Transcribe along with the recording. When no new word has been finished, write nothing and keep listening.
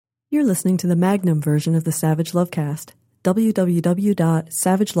You're listening to the Magnum version of the Savage Lovecast.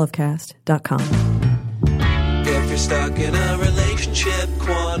 www.savagelovecast.com. If you're stuck in a relationship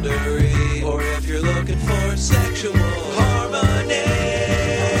quandary, or if you're looking for sexual harmony,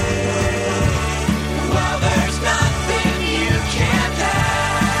 well, there's nothing you can't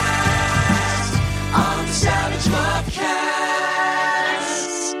ask on the Savage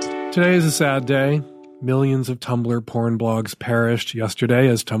Lovecast. Today is a sad day. Millions of Tumblr porn blogs perished yesterday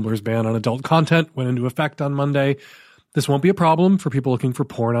as Tumblr's ban on adult content went into effect on Monday. This won't be a problem for people looking for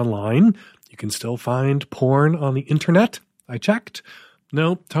porn online. You can still find porn on the internet. I checked.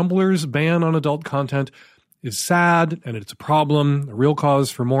 No, Tumblr's ban on adult content is sad, and it's a problem, a real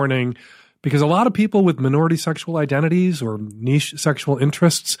cause for mourning, because a lot of people with minority sexual identities or niche sexual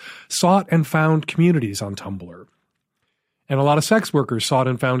interests sought and found communities on Tumblr. And a lot of sex workers sought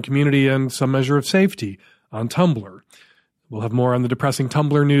and found community and some measure of safety on Tumblr. We'll have more on the depressing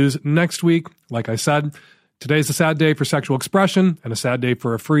Tumblr news next week. Like I said, today's a sad day for sexual expression and a sad day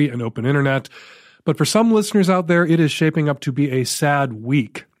for a free and open internet. But for some listeners out there, it is shaping up to be a sad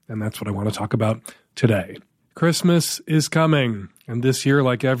week. And that's what I want to talk about today. Christmas is coming. And this year,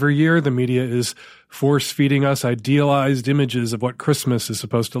 like every year, the media is force-feeding us idealized images of what Christmas is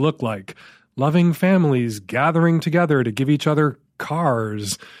supposed to look like. Loving families gathering together to give each other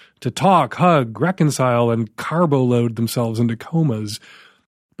cars, to talk, hug, reconcile, and carbo-load themselves into comas.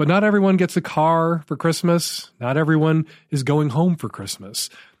 But not everyone gets a car for Christmas. Not everyone is going home for Christmas.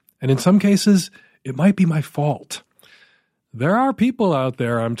 And in some cases, it might be my fault. There are people out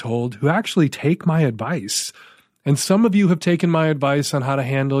there, I'm told, who actually take my advice. And some of you have taken my advice on how to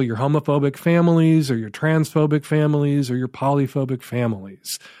handle your homophobic families or your transphobic families or your polyphobic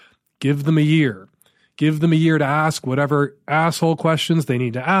families. Give them a year. Give them a year to ask whatever asshole questions they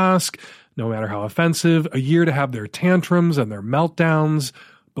need to ask, no matter how offensive, a year to have their tantrums and their meltdowns.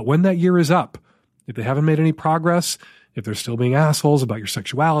 But when that year is up, if they haven't made any progress, if they're still being assholes about your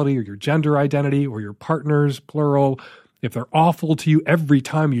sexuality or your gender identity or your partners, plural, if they're awful to you every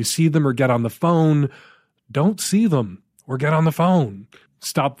time you see them or get on the phone, don't see them or get on the phone.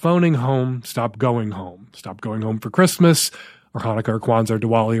 Stop phoning home. Stop going home. Stop going home for Christmas or Hanukkah or Kwanzaa or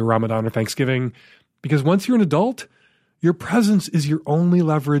Diwali or Ramadan or Thanksgiving. Because once you're an adult, your presence is your only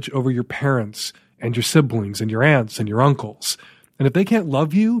leverage over your parents and your siblings and your aunts and your uncles. And if they can't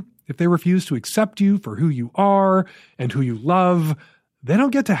love you, if they refuse to accept you for who you are and who you love, they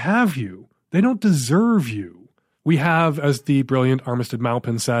don't get to have you. They don't deserve you. We have, as the brilliant Armistead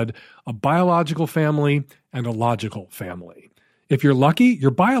Maupin said, a biological family and a logical family. If you're lucky,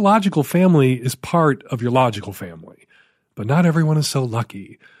 your biological family is part of your logical family. But not everyone is so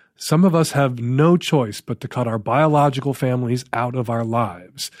lucky. Some of us have no choice but to cut our biological families out of our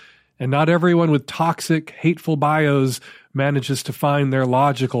lives. And not everyone with toxic, hateful bios manages to find their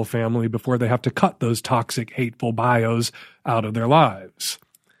logical family before they have to cut those toxic, hateful bios out of their lives.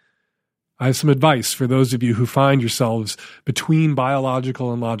 I have some advice for those of you who find yourselves between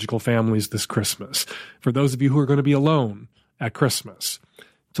biological and logical families this Christmas. For those of you who are going to be alone at Christmas.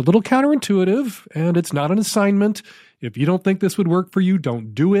 It's a little counterintuitive, and it's not an assignment. If you don't think this would work for you,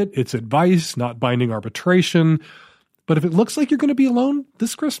 don't do it. It's advice, not binding arbitration. But if it looks like you're going to be alone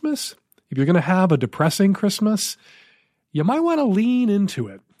this Christmas, if you're going to have a depressing Christmas, you might want to lean into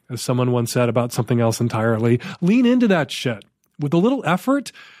it. As someone once said about something else entirely, lean into that shit. With a little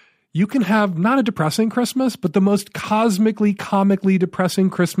effort, you can have not a depressing Christmas, but the most cosmically, comically depressing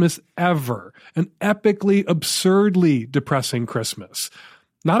Christmas ever. An epically, absurdly depressing Christmas.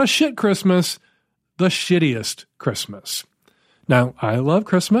 Not a shit Christmas, the shittiest Christmas. Now, I love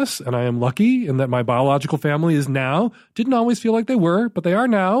Christmas, and I am lucky in that my biological family is now, didn't always feel like they were, but they are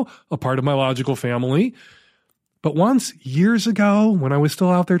now a part of my logical family. But once, years ago, when I was still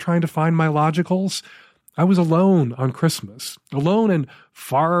out there trying to find my logicals, I was alone on Christmas, alone and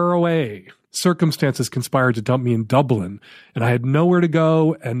far away. Circumstances conspired to dump me in Dublin, and I had nowhere to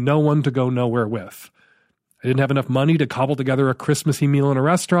go and no one to go nowhere with. I didn't have enough money to cobble together a Christmassy meal in a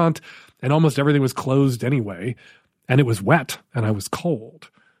restaurant, and almost everything was closed anyway. And it was wet, and I was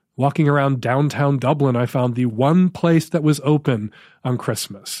cold. Walking around downtown Dublin, I found the one place that was open on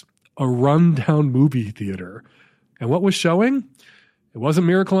Christmas, a rundown movie theater. And what was showing? It wasn't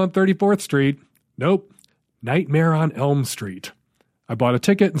Miracle on 34th Street. Nope, Nightmare on Elm Street. I bought a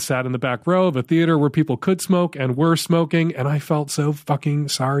ticket and sat in the back row of a theater where people could smoke and were smoking, and I felt so fucking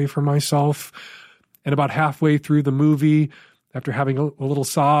sorry for myself. And about halfway through the movie, after having a little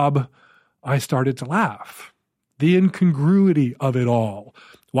sob, I started to laugh. The incongruity of it all.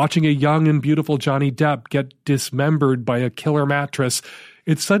 Watching a young and beautiful Johnny Depp get dismembered by a killer mattress,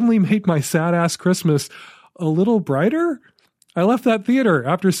 it suddenly made my sad-ass Christmas a little brighter. I left that theater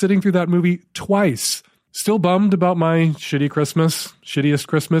after sitting through that movie twice. Still bummed about my shittiest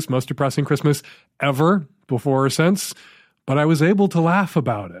Christmas, most depressing Christmas ever, before or since, but I was able to laugh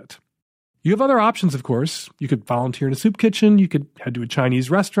about it. You have other options, of course. You could volunteer in a soup kitchen. You could head to a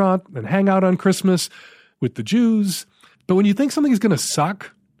Chinese restaurant and hang out on Christmas with the Jews. But when you think something is going to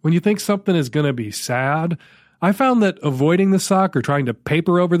suck, when you think something is going to be sad, I found that avoiding the suck or trying to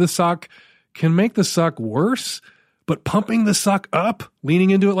paper over the suck can make the suck worse. But pumping the suck up,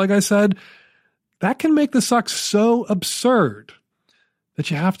 leaning into it, like I said, that can make the suck so absurd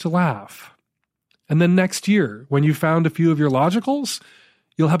that you have to laugh. And then next year, when you found a few of your logicals,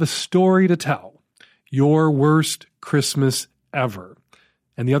 you'll have a story to tell. Your worst Christmas ever.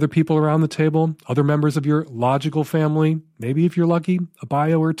 And the other people around the table, other members of your logical family, maybe if you're lucky, a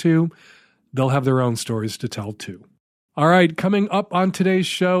bio or two, they'll have their own stories to tell too. All right, coming up on today's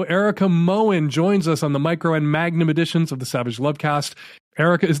show, Erica Moen joins us on the micro and magnum editions of the Savage Lovecast.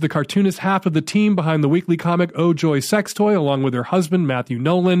 Erica is the cartoonist half of the team behind the weekly comic Oh Joy Sex Toy, along with her husband, Matthew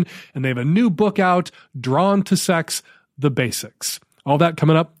Nolan, and they have a new book out, Drawn to Sex, The Basics. All that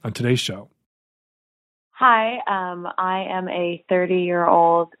coming up on today's show. Hi, I am a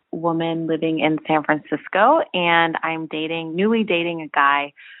 30-year-old woman living in San Francisco, and I'm newly dating a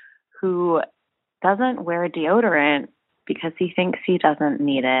guy who doesn't wear deodorant because he thinks he doesn't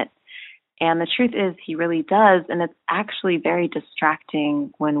need it. And the truth is he really does, and it's actually very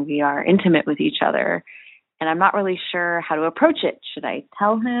distracting when we are intimate with each other. And I'm not really sure how to approach it. Should I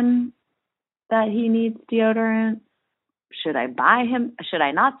tell him that he needs deodorant? Should I buy him? Should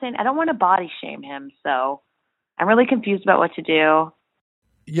I not say? I don't want to body shame him, so I'm really confused about what to do.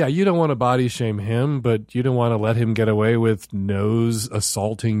 Yeah, you don't want to body shame him, but you don't want to let him get away with nose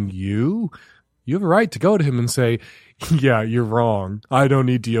assaulting you. You have a right to go to him and say, yeah, you're wrong. I don't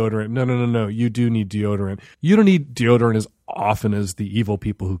need deodorant. No. You do need deodorant. You don't need deodorant as often as the evil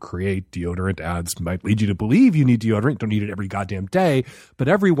people who create deodorant ads might lead you to believe you need deodorant. Don't need it every goddamn day. But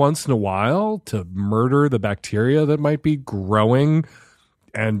every once in a while, to murder the bacteria that might be growing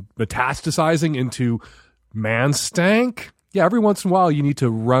and metastasizing into man stank, yeah, every once in a while you need to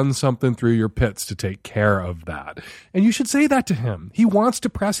run something through your pits to take care of that. And you should say that to him. He wants to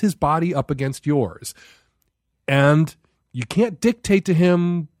press his body up against yours. And you can't dictate to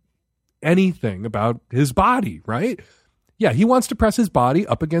him anything about his body, right? Yeah, he wants to press his body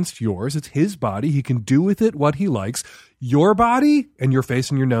up against yours. It's his body. He can do with it what he likes. Your body and your face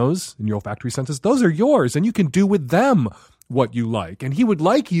and your nose and your olfactory senses, those are yours, and you can do with them what you like. And he would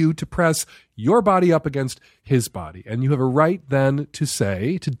like you to press your body up against his body. And you have a right then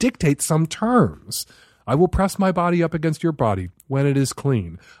to dictate some terms. I will press my body up against your body when it is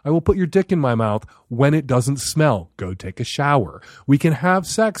clean. I will put your dick in my mouth when it doesn't smell. Go take a shower. We can have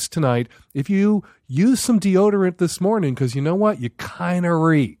sex tonight if you use some deodorant this morning, because you know what? You kind of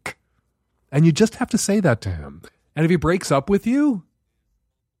reek. And you just have to say that to him. And if he breaks up with you,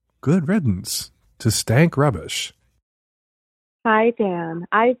 good riddance to stank rubbish. Hi, Dan.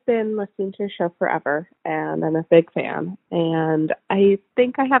 I've been listening to your show forever, and I'm a big fan. And I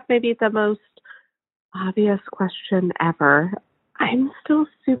think I have maybe the most obvious question ever. I'm still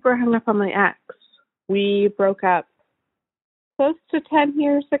super hung up on my ex. We broke up close to 10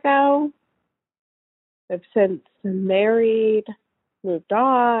 years ago. I've since been married, moved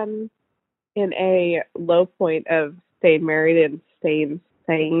on. In a low point of staying married and staying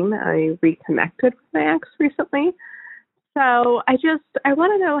sane, I reconnected with my ex recently. So I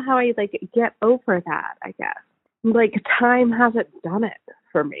want to know how I get over that, I guess. Time hasn't done it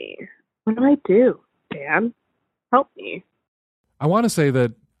for me. What do I do? Dan, help me. I want to say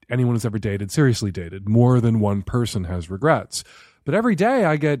that anyone who's ever seriously dated, more than one person has regrets. But every day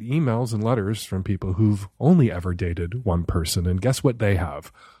I get emails and letters from people who've only ever dated one person. And guess what they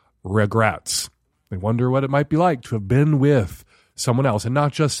have? Regrets. They wonder what it might be like to have been with someone else, and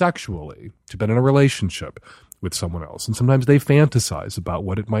not just sexually, to have been in a relationship with someone else. And sometimes they fantasize about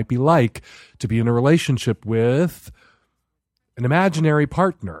what it might be like to be in a relationship with an imaginary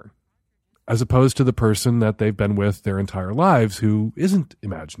partner, as opposed to the person that they've been with their entire lives who isn't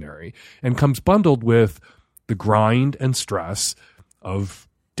imaginary and comes bundled with the grind and stress of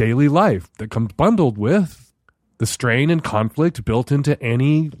daily life, that comes bundled with the strain and conflict built into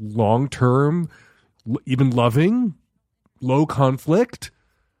any long-term, even loving, low conflict,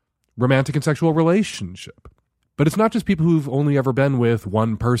 romantic and sexual relationship. But it's not just people who've only ever been with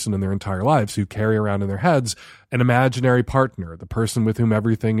one person in their entire lives who carry around in their heads an imaginary partner, the person with whom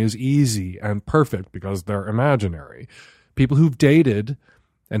everything is easy and perfect because they're imaginary. People who've dated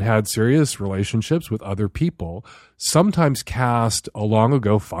and had serious relationships with other people sometimes cast a long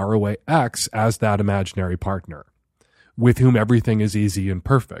ago, far away ex as that imaginary partner. with whom everything is easy and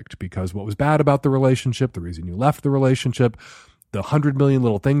perfect, because what was bad about the relationship, the reason you left the relationship, the 100 million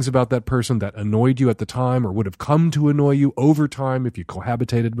little things about that person that annoyed you at the time or would have come to annoy you over time if you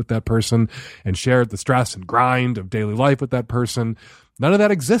cohabitated with that person and shared the stress and grind of daily life with that person. None of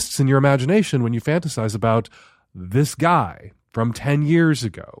that exists in your imagination when you fantasize about this guy from 10 years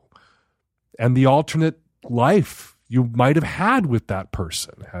ago and the alternate life you might have had with that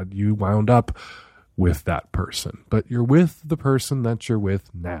person had you wound up with that person. But you're with the person that you're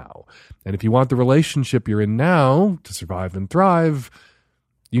with now. And if you want the relationship you're in now to survive and thrive,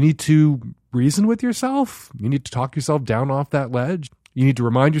 you need to reason with yourself. You need to talk yourself down off that ledge. You need to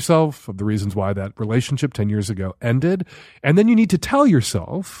remind yourself of the reasons why that relationship 10 years ago ended. And then you need to tell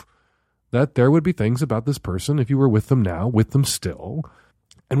yourself that there would be things about this person, if you were with them now, with them still,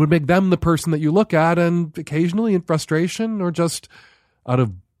 and would make them the person that you look at and occasionally in frustration or just out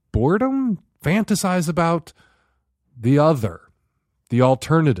of boredom, fantasize about the other, the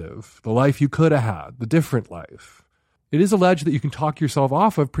alternative, the life you could have had, the different life. It is alleged that you can talk yourself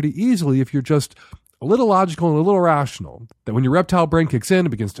off of pretty easily if you're just a little logical and a little rational, that when your reptile brain kicks in and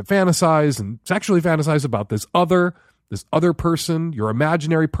begins to fantasize and sexually fantasize about this other person, your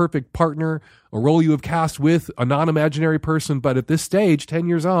imaginary perfect partner, a role you have cast with a non-imaginary person, but at this stage, 10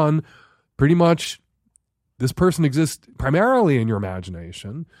 years on, pretty much this person exists primarily in your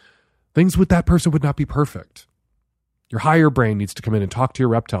imagination. Things with that person would not be perfect. Your higher brain needs to come in and talk to your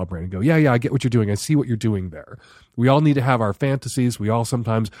reptile brain and go, yeah, I get what you're doing. I see what you're doing there. We all need to have our fantasies. We all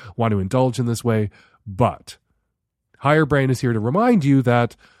sometimes want to indulge in this way. But higher brain is here to remind you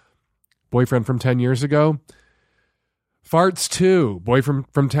that boyfriend from 10 years ago farts too. Boyfriend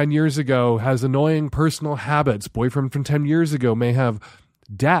from 10 years ago has annoying personal habits. Boyfriend from 10 years ago may have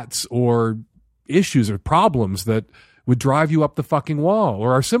debts or issues or problems that would drive you up the fucking wall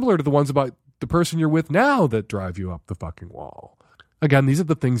or are similar to the ones about the person you're with now that drive you up the fucking wall. Again, these are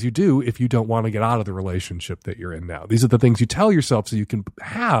the things you do if you don't want to get out of the relationship that you're in now. These are the things you tell yourself so you can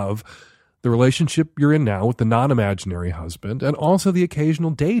have the relationship you're in now with the non-imaginary husband and also the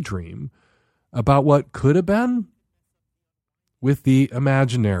occasional daydream about what could have been with the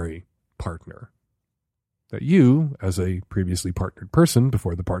imaginary partner that you, as a previously partnered person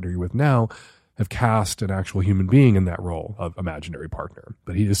before the partner you're with now, have cast an actual human being in that role of imaginary partner.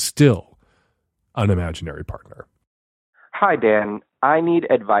 But he is still an imaginary partner. Hi, Dan. I need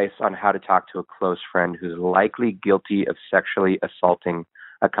advice on how to talk to a close friend who's likely guilty of sexually assaulting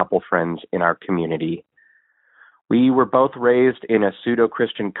a couple friends in our community. We were both raised in a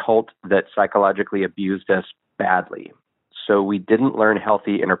pseudo-Christian cult that psychologically abused us badly. So we didn't learn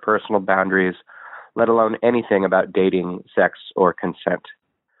healthy interpersonal boundaries, let alone anything about dating, sex, or consent.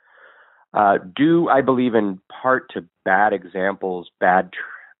 Due, I believe, in part to bad examples, bad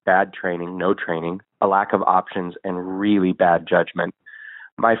training, no training, a lack of options, and really bad judgment,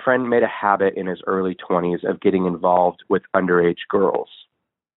 my friend made a habit in his early 20s of getting involved with underage girls.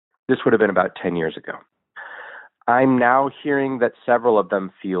 This would have been about 10 years ago. I'm now hearing that several of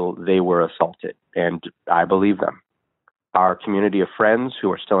them feel they were assaulted, and I believe them. Our community of friends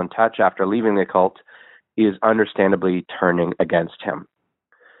who are still in touch after leaving the cult is understandably turning against him.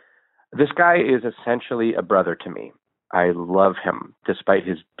 This guy is essentially a brother to me. I love him, despite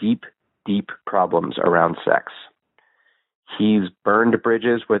his deep, deep problems around sex. He's burned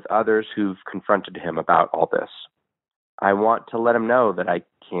bridges with others who've confronted him about all this. I want to let him know that I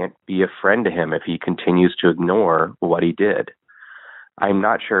can't be a friend to him if he continues to ignore what he did. I'm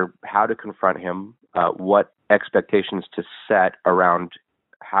not sure how to confront him, what expectations to set around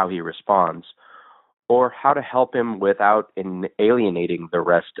how he responds, or how to help him without alienating the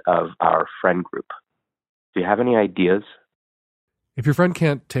rest of our friend group. Do you have any ideas? If your friend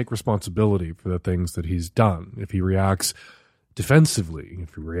can't take responsibility for the things that he's done, if he reacts defensively,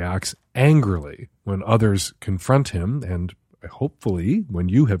 if he reacts angrily when others confront him, and hopefully when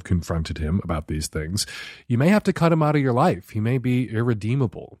you have confronted him about these things, you may have to cut him out of your life. He may be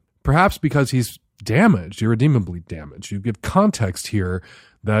irredeemable, perhaps because he's damaged, irredeemably damaged. You give context here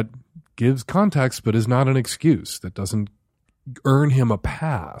that gives context but is not an excuse, that doesn't earn him a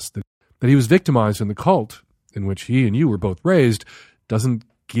pass, that he was victimized in the cult in which he and you were both raised doesn't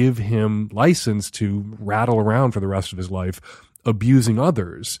give him license to rattle around for the rest of his life abusing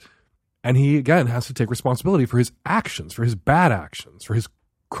others. And he, again, has to take responsibility for his actions, for his bad actions, for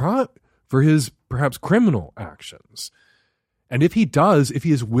his perhaps criminal actions. And if he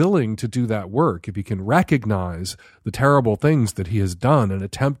is willing to do that work, if he can recognize the terrible things that he has done and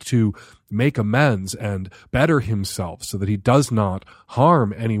attempt to make amends and better himself so that he does not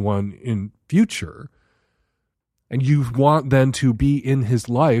harm anyone in future, and you want then to be in his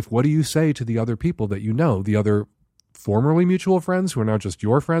life, what do you say to the other people that you know, the other formerly mutual friends who are now just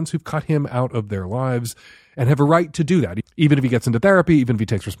your friends who've cut him out of their lives and have a right to do that. Even if he gets into therapy, even if he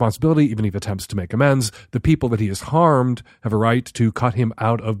takes responsibility, even if he attempts to make amends, the people that he has harmed have a right to cut him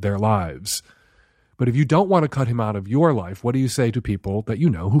out of their lives. But if you don't want to cut him out of your life, what do you say to people that you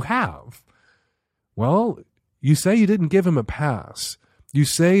know who have? Well, you say you didn't give him a pass. You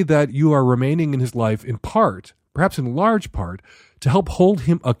say that you are remaining in his life in part, perhaps in large part, to help hold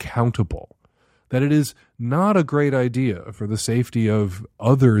him accountable. That it is not a great idea for the safety of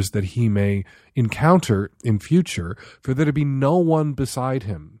others that he may encounter in future, for there to be no one beside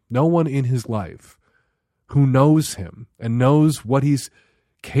him, no one in his life who knows him and knows what he's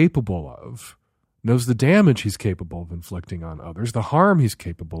capable of, knows the damage he's capable of inflicting on others, the harm he's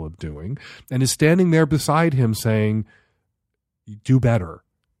capable of doing, and is standing there beside him saying, do better.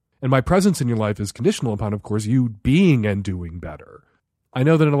 And my presence in your life is conditional upon, of course, you being and doing better. I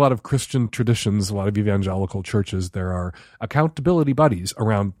know that in a lot of Christian traditions, a lot of evangelical churches, there are accountability buddies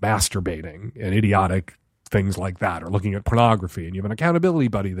around masturbating and idiotic things like that, or looking at pornography, and you have an accountability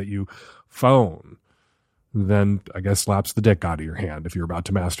buddy that you phone, who then, I guess, slaps the dick out of your hand if you're about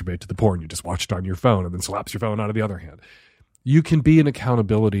to masturbate to the porn you just watched on your phone, and then slaps your phone out of the other hand. You can be an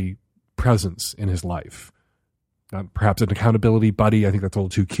accountability presence in his life. Not perhaps an accountability buddy, I think that's a little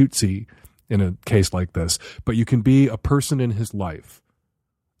too cutesy in a case like this, but you can be a person in his life,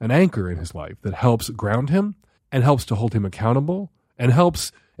 an anchor in his life that helps ground him and helps to hold him accountable and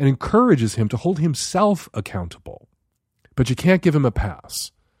helps and encourages him to hold himself accountable. But you can't give him a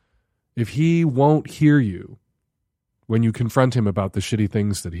pass. If he won't hear you when you confront him about the shitty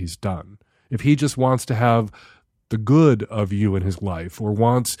things that he's done, if he just wants to have the good of you in his life, or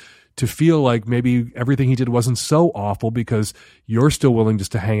wants to feel like maybe everything he did wasn't so awful because you're still willing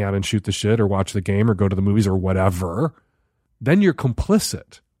just to hang out and shoot the shit or watch the game or go to the movies or whatever, then you're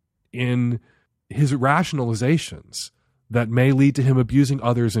complicit in his rationalizations that may lead to him abusing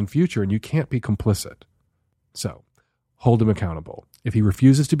others in future, and you can't be complicit. So, hold him accountable. If he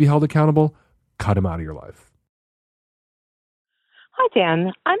refuses to be held accountable, cut him out of your life. Hi,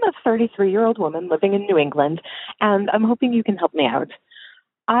 Dan. I'm a 33-year-old woman living in New England, and I'm hoping you can help me out.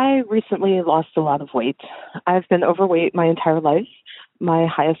 I recently lost a lot of weight. I've been overweight my entire life. My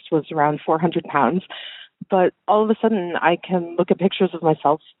highest was around 400 pounds. But all of a sudden, I can look at pictures of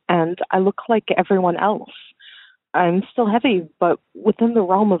myself, and I look like everyone else. I'm still heavy, but within the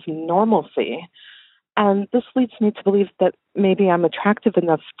realm of normalcy. And this leads me to believe that maybe I'm attractive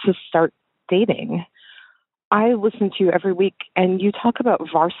enough to start dating. I listen to you every week, and you talk about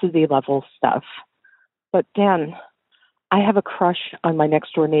varsity level stuff. But Dan, I have a crush on my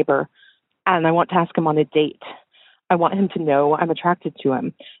next door neighbor, and I want to ask him on a date. I want him to know I'm attracted to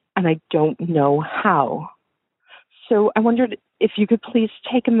him, and I don't know how. So I wondered if you could please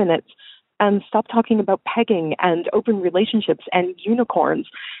take a minute and stop talking about pegging and open relationships and unicorns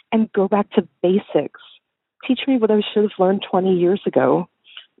and go back to basics. Teach me what I should have learned 20 years ago.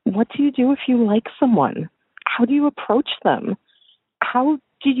 What do you do if you like someone? How do you approach them? How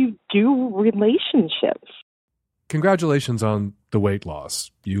do you do relationships? Congratulations on the weight loss.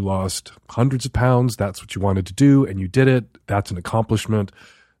 You lost hundreds of pounds. That's what you wanted to do, and you did it. That's an accomplishment.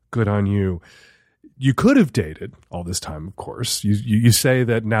 Good on you. You could have dated all this time, of course. You say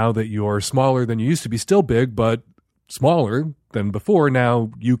that now that you're smaller than you used to be, still big, but smaller than before,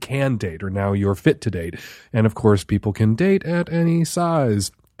 now you can date, or now you're fit to date. And of course, people can date at any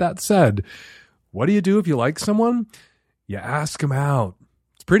size. That said, what do you do if you like someone? You ask them out.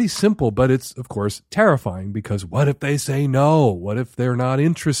 It's pretty simple, but it's, of course, terrifying, because what if they say no? What if they're not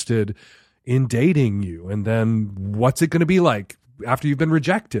interested in dating you? And then what's it going to be like after you've been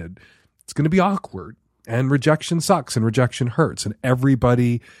rejected? It's going to be awkward, and rejection sucks, and rejection hurts, and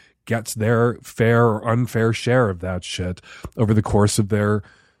everybody gets their fair or unfair share of that shit over the course of their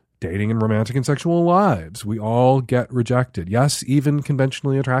dating and romantic and sexual lives. We all get rejected. Yes, even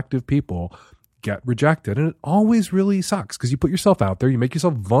conventionally attractive people get rejected, and it always really sucks, because you put yourself out there, you make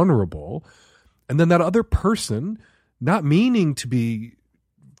yourself vulnerable, and then that other person, not meaning to be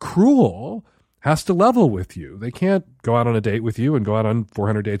cruel, has to level with you. They can't go out on a date with you and go out on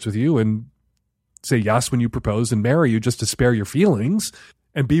 400 dates with you and say yes when you propose and marry you just to spare your feelings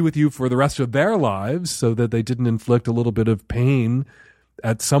and be with you for the rest of their lives, so that they didn't inflict a little bit of pain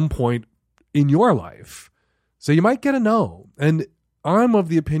at some point in your life. So you might get a no. And I'm of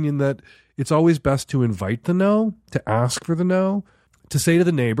the opinion that it's always best to invite the no, to ask for the no, to say to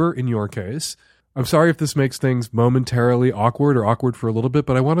the neighbor, in your case, I'm sorry if this makes things momentarily awkward or awkward for a little bit,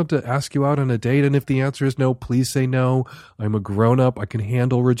 but I wanted to ask you out on a date, and if the answer is no, please say no. I'm a grown-up. I can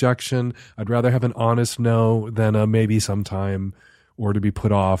handle rejection. I'd rather have an honest no than a maybe sometime or to be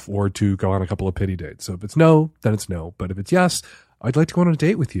put off or to go on a couple of pity dates. So if it's no, then it's no. But if it's yes, I'd like to go on a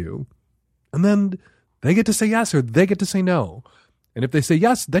date with you. And then they get to say yes or they get to say no. And if they say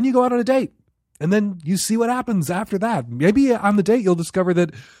yes, then you go out on a date. And then you see what happens after that. Maybe on the date, you'll discover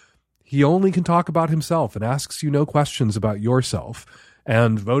that he only can talk about himself and asks you no questions about yourself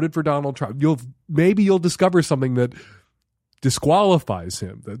and voted for Donald Trump. Maybe you'll discover something that disqualifies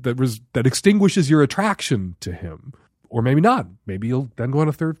him, that extinguishes your attraction to him. Or maybe not. Maybe you'll then go on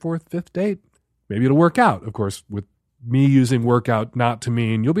a third, fourth, fifth date. Maybe it'll work out. Of course, with me using workout not to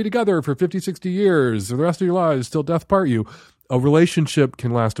mean you'll be together for 50, 60 years or the rest of your lives, till death part you. A relationship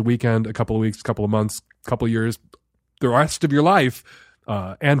can last a weekend, a couple of weeks, a couple of months, a couple of years, the rest of your life,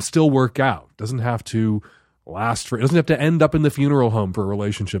 and still work out. It doesn't have to end up in the funeral home for a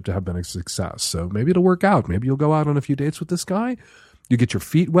relationship to have been a success. So maybe it'll work out. Maybe you'll go out on a few dates with this guy. You get your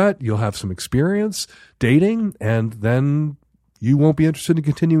feet wet. You'll have some experience dating, and then you won't be interested in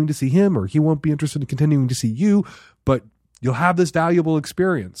continuing to see him, or he won't be interested in continuing to see you, but you'll have this valuable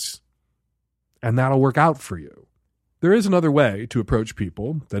experience, and that'll work out for you. There is another way to approach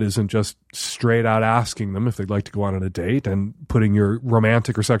people that isn't just straight out asking them if they'd like to go on a date and putting your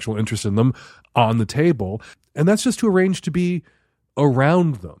romantic or sexual interest in them on the table. And that's just to arrange to be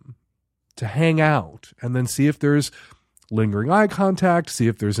around them, to hang out, and then see if there's lingering eye contact, see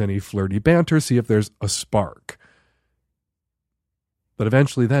if there's any flirty banter, see if there's a spark. But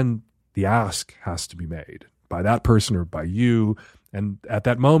eventually then the ask has to be made by that person or by you. And at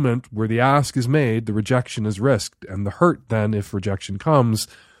that moment where the ask is made, the rejection is risked. And the hurt then, if rejection comes,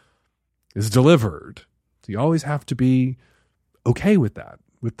 is delivered. So you always have to be okay with that,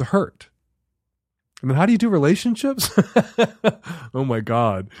 with the hurt. And then how do you do relationships? Oh my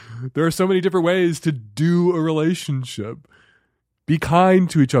God. There are so many different ways to do a relationship. Be kind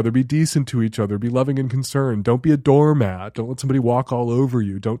to each other. Be decent to each other. Be loving and concerned. Don't be a doormat. Don't let somebody walk all over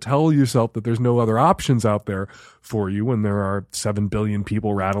you. Don't tell yourself that there's no other options out there for you when there are 7 billion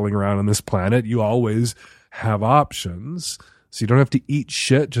people rattling around on this planet. You always have options. So you don't have to eat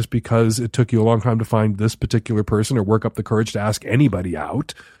shit just because it took you a long time to find this particular person or work up the courage to ask anybody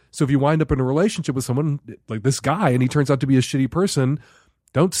out. So if you wind up in a relationship with someone like this guy and he turns out to be a shitty person,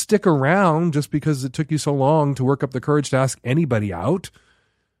 don't stick around just because it took you so long to work up the courage to ask anybody out.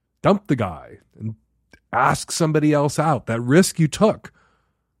 Dump the guy and ask somebody else out. That risk you took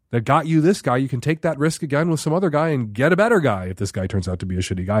that got you this guy, you can take that risk again with some other guy and get a better guy if this guy turns out to be a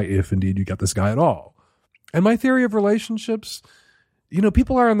shitty guy, if indeed you get this guy at all. And my theory of relationships,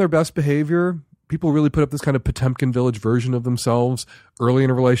 people are on their best behavior. People really put up this kind of Potemkin Village version of themselves early in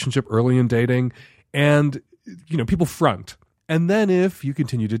a relationship, early in dating, and, people front. And then if you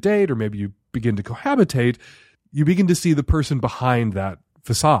continue to date or maybe you begin to cohabitate, you begin to see the person behind that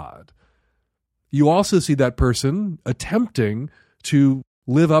facade. You also see that person attempting to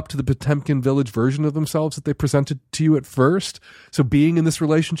live up to the Potemkin Village version of themselves that they presented to you at first. So being in this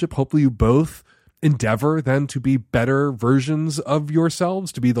relationship, hopefully you both endeavor then to be better versions of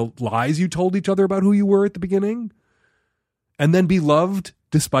yourselves, to be the lies you told each other about who you were at the beginning, and then be loved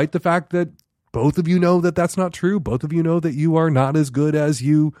despite the fact that both of you know that that's not true. Both of you know that you are not as good as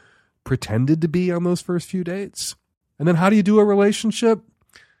you pretended to be on those first few dates. And then how do you do a relationship?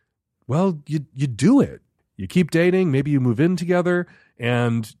 Well, you do it. You keep dating. Maybe you move in together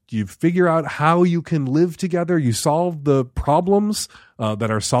and you figure out how you can live together. You solve the problems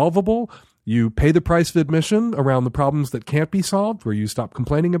that are solvable. You pay the price of admission around the problems that can't be solved, where you stop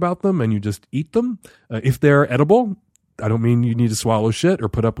complaining about them and you just eat them. If they're edible, I don't mean you need to swallow shit or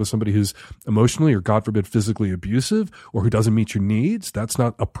put up with somebody who's emotionally or, God forbid, physically abusive or who doesn't meet your needs. That's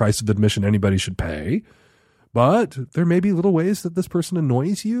not a price of admission anybody should pay. But there may be little ways that this person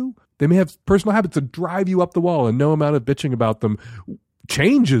annoys you. They may have personal habits that drive you up the wall, and no amount of bitching about them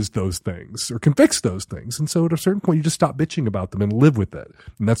changes those things or can fix those things. And so at a certain point, you just stop bitching about them and live with it.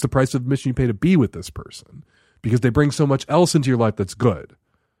 And that's the price of admission you pay to be with this person, because they bring so much else into your life that's good.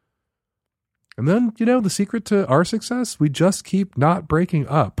 And then, the secret to our success, we just keep not breaking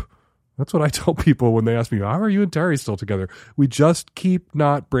up. That's what I tell people when they ask me, how are you and Terry still together? We just keep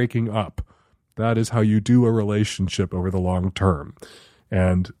not breaking up. That is how you do a relationship over the long term.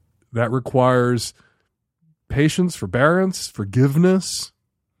 And that requires patience, forbearance, forgiveness.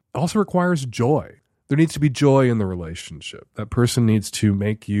 It also requires joy. There needs to be joy in the relationship. That person needs to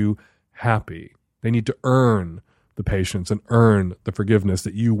make you happy. They need to earn the patience and earn the forgiveness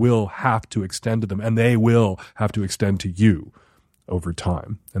that you will have to extend to them, and they will have to extend to you over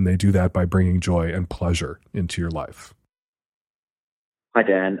time. And they do that by bringing joy and pleasure into your life. Hi,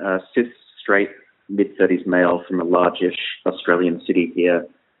 Dan. Cis, straight, mid-30s male from a largish Australian city here,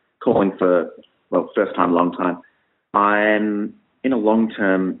 calling for, first time, long time. I'm in a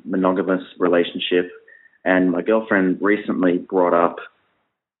long-term monogamous relationship, and my girlfriend recently brought up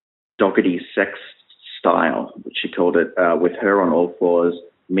Doggity Style, which she called it, with her on all fours,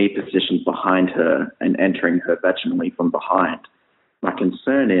 me positioned behind her and entering her vaginally from behind. My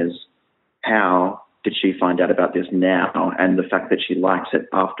concern is, how did she find out about this now, and the fact that she likes it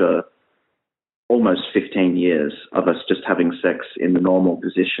after almost 15 years of us just having sex in the normal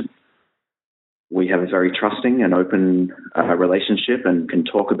position? We have a very trusting and open relationship and can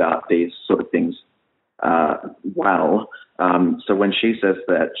talk about these sort of things well. So when she says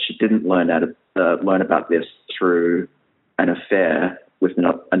that she didn't learn about this through an affair with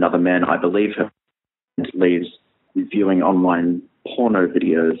another man, I believe her. It leaves viewing online porno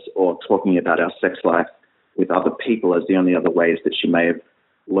videos or talking about our sex life with other people as the only other ways that she may have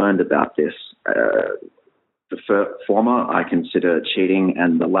learned about this. The former I consider cheating,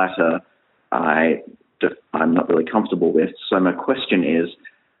 and the latter I'm not really comfortable with. So my question is,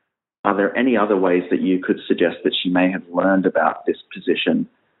 are there any other ways that you could suggest that she may have learned about this position?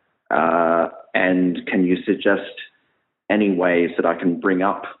 And can you suggest any ways that I can bring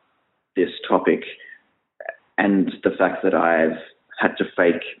up this topic and the fact that I've had to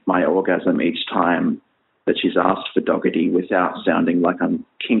fake my orgasm each time that she's asked for Doggity without sounding like I'm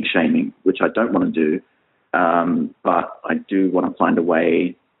kink shaming, which I don't want to do. But I do want to find a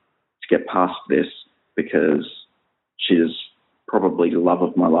way to get past this because she's probably the love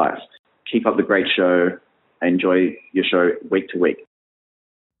of my life. Keep up the great show. I enjoy your show week to week.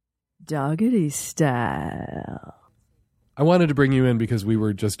 Doggity Style. I wanted to bring you in because we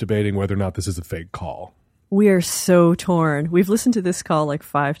were just debating whether or not this is a fake call. We are so torn. We've listened to this call like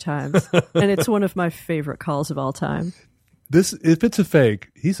 5 times, and it's one of my favorite calls of all time. If it's a fake,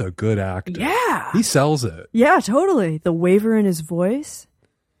 he's a good actor. Yeah. He sells it. Yeah, totally. The waver in his voice,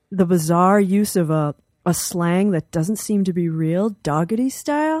 the bizarre use of a slang that doesn't seem to be real, Doggity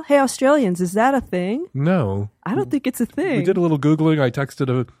Style. Hey, Australians, is that a thing? No. I don't think it's a thing. We did a little Googling. I texted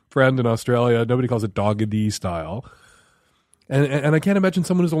a friend in Australia. Nobody calls it Doggity Style. And I can't imagine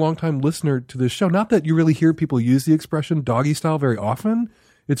someone who's a longtime listener to this show. Not that you really hear people use the expression doggy style very often.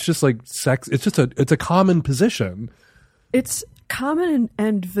 It's just like sex. It's a common position. It's common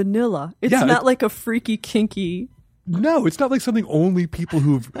and vanilla. It's not like a freaky, kinky. No, it's not like something only people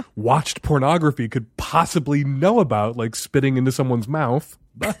who've watched pornography could possibly know about, like spitting into someone's mouth.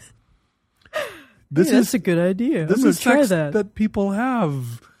 That's a good idea. This is sex that people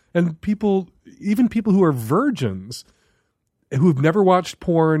have. And even people who are virgins, who have never watched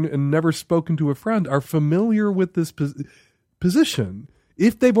porn and never spoken to a friend, are familiar with this position.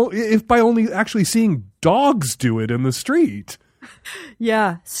 If by only actually seeing dogs do it in the street.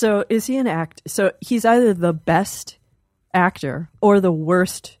 Yeah. So is he an actor? So he's either the best actor or the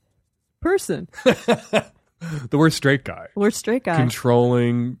worst person. The worst straight guy. Worst straight guy.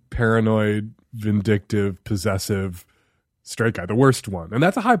 Controlling, paranoid, vindictive, possessive straight guy. The worst one. And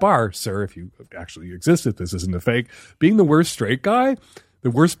that's a high bar, sir, if you actually exist, if this isn't a fake. Being the worst straight guy,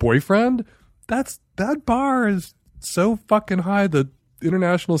 the worst boyfriend, that bar is so fucking high the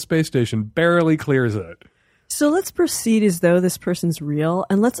International Space Station barely clears it. So let's proceed as though this person's real,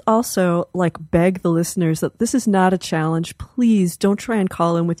 and let's also beg the listeners that this is not a challenge. Please don't try and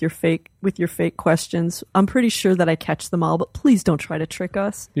call in with your fake questions. I'm pretty sure that I catch them all, but please don't try to trick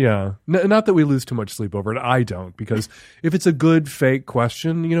us. Yeah, not that we lose too much sleep over it. I don't, because if it's a good fake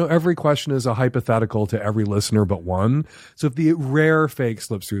question, every question is a hypothetical to every listener but one. So if the rare fake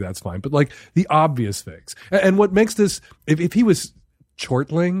slips through, that's fine. But the obvious fakes, and what makes this, if he was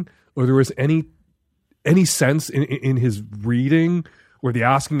chortling or there was any sense in his reading or the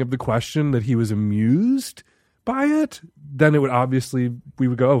asking of the question that he was amused by it, then it would we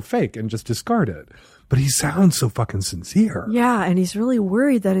would go, oh, fake, and just discard it. But he sounds so fucking sincere. Yeah, and he's really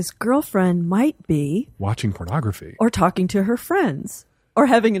worried that his girlfriend might be watching pornography or talking to her friends or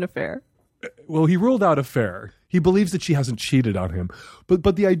having an affair. Well, he ruled out affair. He believes that she hasn't cheated on him.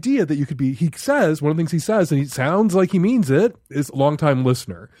 But the idea that you could be, he says, one of the things he says, and he sounds like he means it, is longtime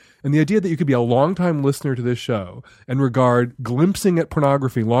listener. And the idea that you could be a longtime listener to this show and regard glimpsing at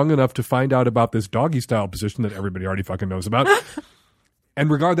pornography long enough to find out about this doggy style position that everybody already fucking knows about and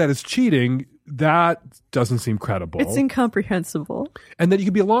regard that as cheating, that doesn't seem credible. It's incomprehensible. And that you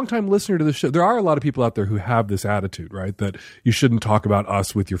could be a longtime listener to the show. There are a lot of people out there who have this attitude, right? That you shouldn't talk about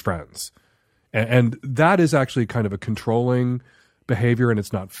us with your friends. And that is actually kind of a controlling behavior, and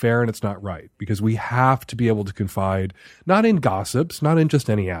it's not fair and it's not right, because we have to be able to confide, not in gossips, not in just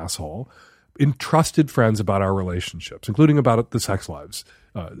any asshole, in trusted friends about our relationships, including about the sex lives,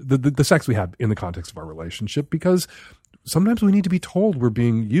 the sex we have in the context of our relationship, because sometimes we need to be told we're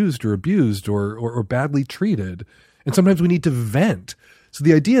being used or abused or badly treated. And sometimes we need to vent. So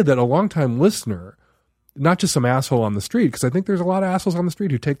the idea that a longtime listener, not just some asshole on the street, because I think there's a lot of assholes on the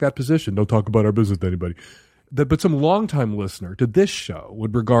street who take that position, don't talk about our business to anybody, but some longtime listener to this show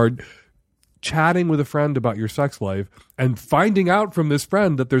would regard chatting with a friend about your sex life and finding out from this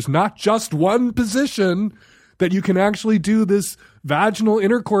friend that there's not just one position, that you can actually do this vaginal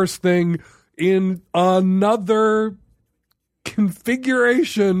intercourse thing in another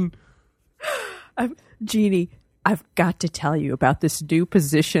configuration. Jeannie, I've got to tell you about this new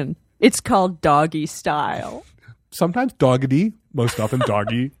position. It's called Doggy Style. Sometimes doggity, most often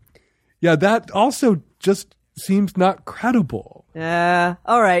doggy. Yeah, that also just seems not credible. Yeah.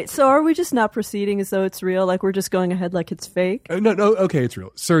 All right. So are we just not proceeding as though it's real? Like we're just going ahead like it's fake? No, okay, it's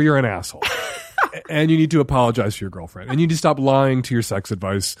real. Sir, you're an asshole. And you need to apologize to your girlfriend. And you need to stop lying to your sex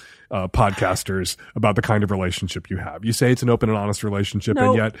advice podcasters about the kind of relationship you have. You say it's an open and honest relationship,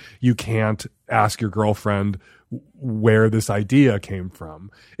 and yet you can't ask your girlfriend where this idea came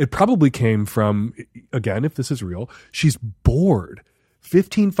from. It probably came from, again, if this is real, she's bored.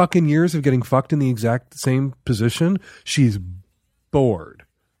 15 fucking years of getting fucked in the exact same position. She's bored.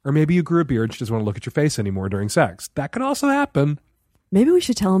 Or maybe you grew a beard and she doesn't want to look at your face anymore during sex. That could also happen. Maybe we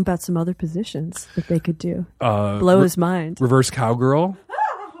should tell him about some other positions that they could do. Blow his mind. Reverse cowgirl.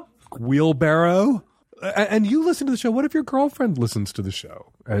 Wheelbarrow. And you listen to the show. What if your girlfriend listens to the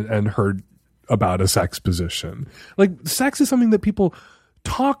show and heard about a sex position? Like, sex is something that people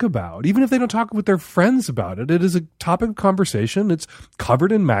talk about, even if they don't talk with their friends about it. It is a topic of conversation. It's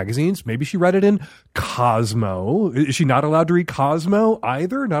covered in magazines. Maybe she read it in Cosmo. Is she not allowed to read Cosmo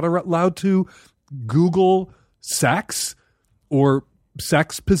either? Not allowed to Google sex or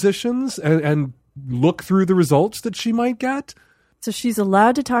sex positions and look through the results that she might get? So she's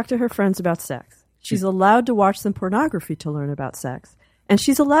allowed to talk to her friends about sex. She's allowed to watch some pornography to learn about sex. And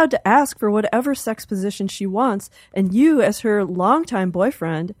she's allowed to ask for whatever sex position she wants. And you, as her longtime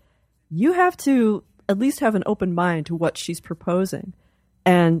boyfriend, you have to at least have an open mind to what she's proposing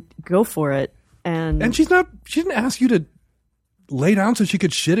and go for it. And she didn't ask you to lay down so she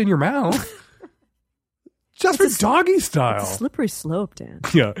could shit in your mouth. Just for doggy style. It's a slippery slope, Dan.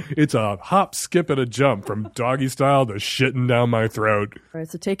 Yeah, it's a hop, skip, and a jump from doggy style to shitting down my throat. All right,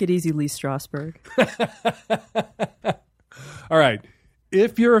 so take it easy, Lee Strasberg. All right.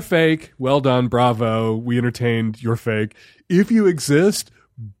 If you're a fake, well done, bravo. We entertained your fake. If you exist,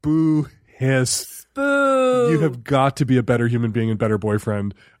 boo, hiss. Boo. You have got to be a better human being and better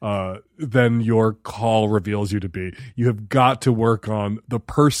boyfriend than your call reveals you to be. You have got to work on the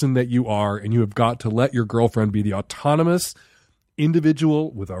person that you are, and you have got to let your girlfriend be the autonomous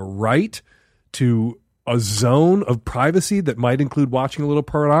individual with a right to a zone of privacy that might include watching a little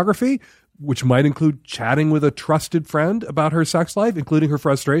pornography, which might include chatting with a trusted friend about her sex life, including her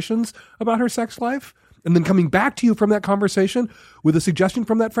frustrations about her sex life, and then coming back to you from that conversation with a suggestion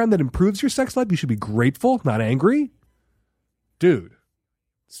from that friend that improves your sex life. You should be grateful, not angry. Dude,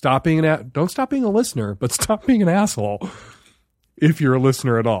 don't stop being a listener, but stop being an asshole if you're a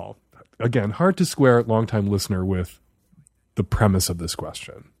listener at all. Again, hard to square longtime listener with the premise of this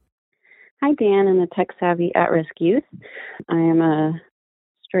question. Hi, Dan and the tech-savvy at-risk youth. I am a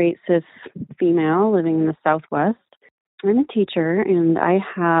straight cis female living in the Southwest. I'm a teacher, and I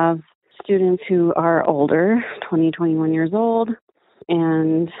have students who are older, 20, 21 years old,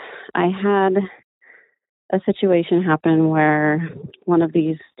 and I had a situation happen where one of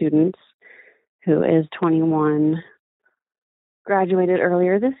these students, who is 21, graduated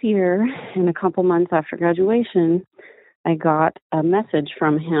earlier this year, and a couple months after graduation, I got a message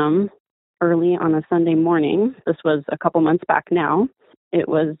from him early on a Sunday morning. This was a couple months back now. It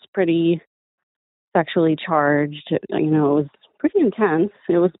was pretty sexually charged. It was pretty intense.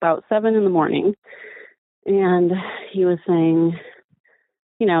 It was about 7 a.m. And he was saying,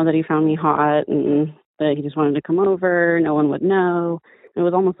 that he found me hot and that he just wanted to come over. No one would know. It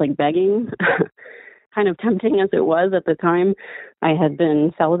was almost like begging, kind of tempting as it was at the time. I had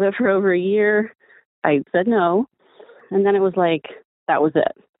been celibate for over a year. I said no. And then it was like, that was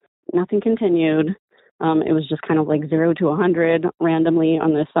it. Nothing continued. It was just kind of like 0 to 100 randomly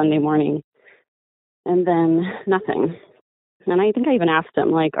on this Sunday morning. And then nothing. And I think I even asked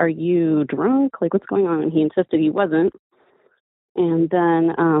him, like, are you drunk? Like, what's going on? And he insisted he wasn't. And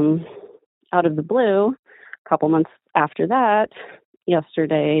then out of the blue, a couple months after that,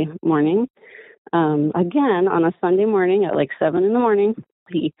 yesterday morning, again, on a Sunday morning at like 7 a.m,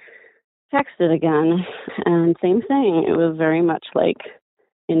 he texted again. And same thing. It was very much like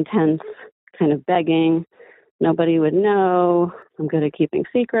intense kind of begging. Nobody would know. I'm good at keeping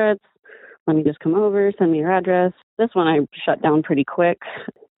secrets. Let me just come over, send me your address. This one I shut down pretty quick,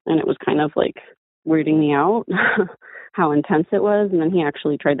 and it was kind of like weirding me out, how intense it was. And then he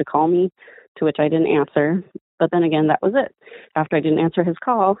actually tried to call me, to which I didn't answer. But then again, that was it. After I didn't answer his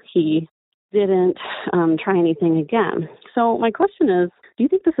call, he didn't try anything again. So my question is, do you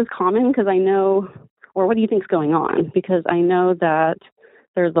think this is common? Because I know, or what do you think's going on? Because I know that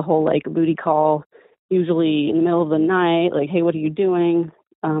there's the whole like booty call, usually in the middle of the night, like, hey, what are you doing?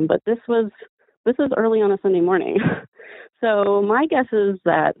 But this was early on a Sunday morning. So my guess is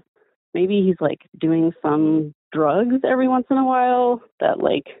that maybe he's like doing some drugs every once in a while, that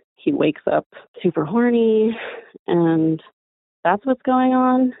like he wakes up super horny and that's what's going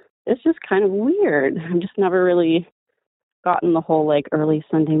on. It's just kind of weird. I've just never really gotten the whole like early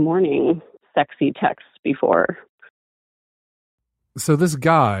Sunday morning sexy text before. So this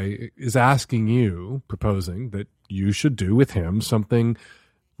guy is asking you, proposing that you should do with him something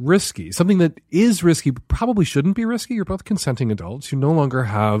risky, something that is risky, but probably shouldn't be risky. You're both consenting adults. You no longer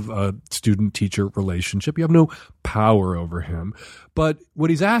have a student-teacher relationship. You have no power over him. But what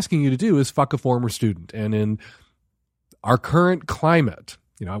he's asking you to do is fuck a former student. And in our current climate,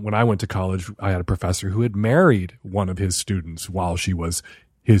 you know, when I went to college, I had a professor who had married one of his students while she was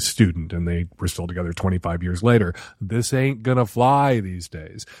his student, and they were still together 25 years later. This ain't gonna fly these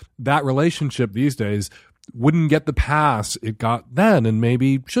days. That relationship these days wouldn't get the pass it got then, and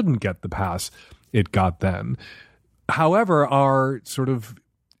maybe shouldn't get the pass it got then. However, our sort of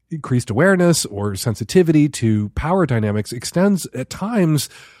increased awareness or sensitivity to power dynamics extends at times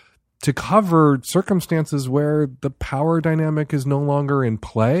to cover circumstances where the power dynamic is no longer in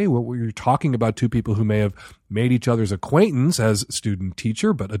play. What we're talking about, two people who may have made each other's acquaintance as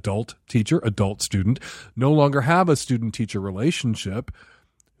student-teacher, but adult-teacher, adult-student, no longer have a student-teacher relationship,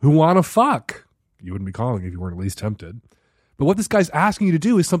 who want to fuck. You wouldn't be calling if you weren't at least tempted. But what this guy's asking you to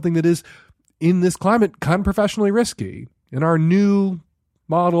do is something that is, in this climate, kind of professionally risky. In our new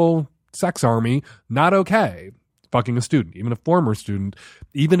model sex army, not okay. Fucking a student, even a former student,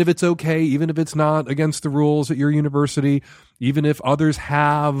 even if it's okay, even if it's not against the rules at your university, even if others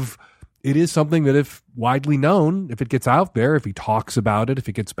have, it is something that if widely known, if it gets out there, if he talks about it, if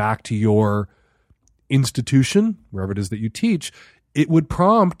it gets back to your institution, wherever it is that you teach, it would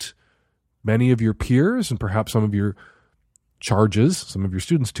prompt many of your peers and perhaps some of your charges, some of your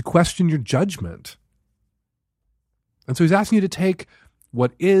students, to question your judgment. And so he's asking you to take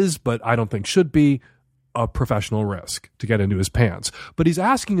what is, but I don't think should be, a professional risk to get into his pants. But he's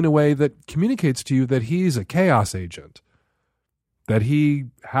asking in a way that communicates to you that he's a chaos agent, that he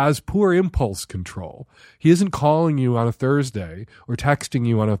has poor impulse control. He isn't calling you on a Thursday or texting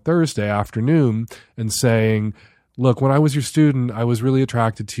you on a Thursday afternoon and saying, look, when I was your student, I was really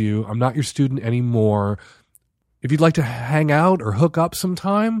attracted to you. I'm not your student anymore. If you'd like to hang out or hook up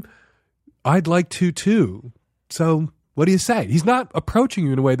sometime, I'd like to too. So what do you say? He's not approaching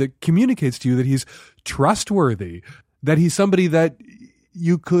you in a way that communicates to you that he's trustworthy, that he's somebody that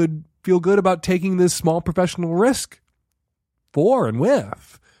you could feel good about taking this small professional risk for and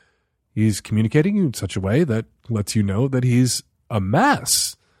with. He's communicating you in such a way that lets you know that he's a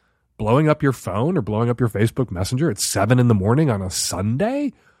mess. Blowing up your phone or blowing up your Facebook Messenger at 7 a.m. on a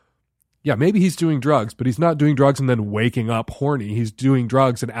Sunday? Yeah, maybe he's doing drugs, but he's not doing drugs and then waking up horny. He's doing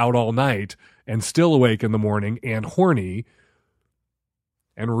drugs and out all night and still awake in the morning and horny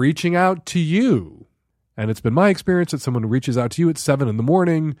and reaching out to you. And it's been my experience that someone who reaches out to you at 7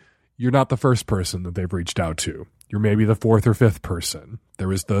 a.m, you're not the first person that they've reached out to. You're maybe the fourth or fifth person.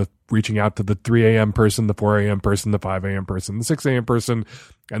 There is the reaching out to the 3 a.m. person, the 4 a.m. person, the 5 a.m. person, the 6 a.m. person,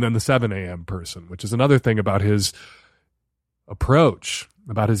 and then the 7 a.m. person, which is another thing about his approach,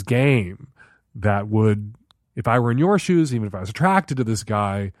 about his game, that would, if I were in your shoes, even if I was attracted to this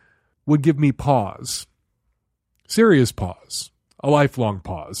guy, would give me pause. Serious pause. A lifelong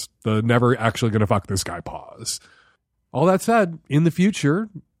pause. The never actually going to fuck this guy pause. All that said, in the future,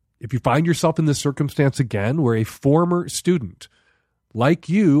 if you find yourself in this circumstance again where a former student, like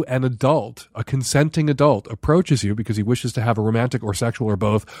you, an adult, a consenting adult, approaches you because he wishes to have a romantic or sexual or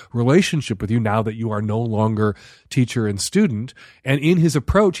both relationship with you now that you are no longer teacher and student, and in his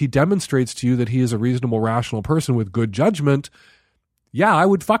approach he demonstrates to you that he is a reasonable, rational person with good judgment, yeah, I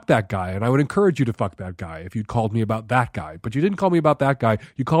would fuck that guy, and I would encourage you to fuck that guy if you'd called me about that guy. But you didn't call me about that guy.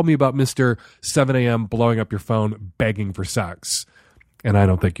 You called me about Mr. 7 a.m. blowing up your phone, begging for sex. And I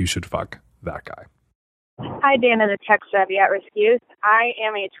don't think you should fuck that guy. Hi, Dan and the Tech Savvy at-risk youth. I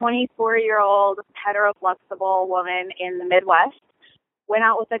am a 24-year-old hetero-flexible woman in the Midwest. Went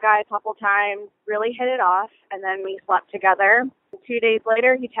out with a guy a couple times, really hit it off, and then we slept together. 2 days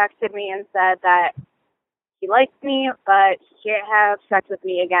later, he texted me and said that he likes me, but he can't have sex with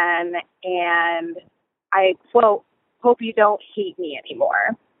me again, and I, quote, hope you don't hate me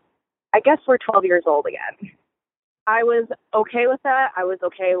anymore. I guess we're 12 years old again. I was okay with that. I was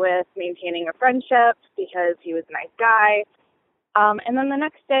okay with maintaining a friendship because he was a nice guy. And then the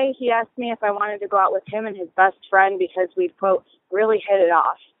next day he asked me if I wanted to go out with him and his best friend because we'd, quote, really hit it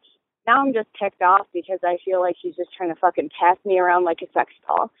off. Now I'm just ticked off because I feel like he's just trying to fucking pass me around like a sex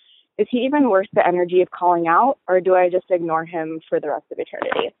doll. Is he even worth the energy of calling out, or do I just ignore him for the rest of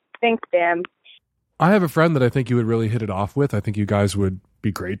eternity? Thanks, Dan. I have a friend that I think you would really hit it off with. I think you guys would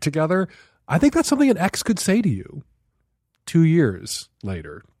be great together. I think that's something an ex could say to you 2 years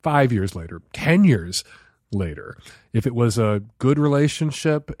later, 5 years later, 10 years later. If it was a good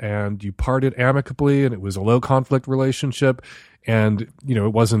relationship and you parted amicably and it was a low conflict relationship and, you know,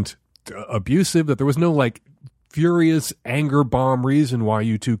 it wasn't abusive, that there was no like furious anger bomb reason why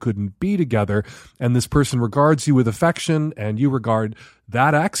you two couldn't be together, and this person regards you with affection and you regard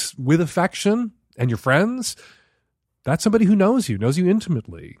that ex with affection and your friends, that's somebody who knows you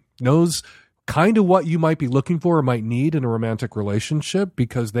intimately, knows kind of what you might be looking for or might need in a romantic relationship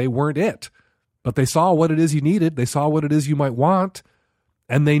because they weren't it. But they saw what it is you needed. They saw what it is you might want.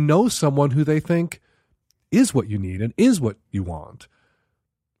 And they know someone who they think is what you need and is what you want.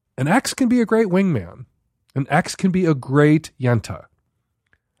 An ex can be a great wingman. An ex can be a great yenta.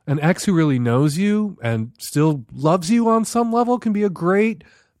 An ex who really knows you and still loves you on some level can be a great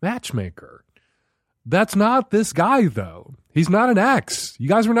matchmaker. That's not this guy, though. He's not an ex. You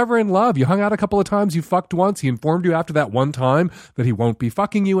guys were never in love. You hung out a couple of times. You fucked once. He informed you after that one time that he won't be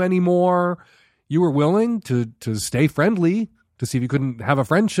fucking you anymore. You were willing to stay friendly to see if you couldn't have a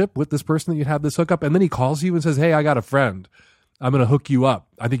friendship with this person that you'd have this hookup. And then he calls you and says, hey, I got a friend. I'm going to hook you up.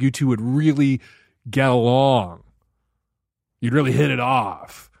 I think you two would really get along. You'd really hit it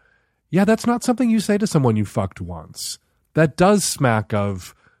off. Yeah, that's not something you say to someone you fucked once. That does smack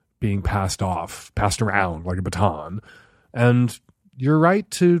of being passed around like a baton. And you're right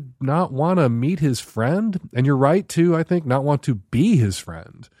to not want to meet his friend. And you're right to, I think, not want to be his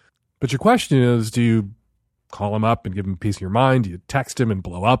friend. But your question is, do you call him up and give him a piece of your mind? Do you text him and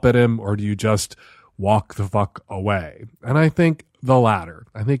blow up at him? Or do you just walk the fuck away? And I think the latter.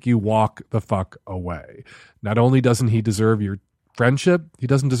 I think you walk the fuck away. Not only doesn't he deserve your friendship, he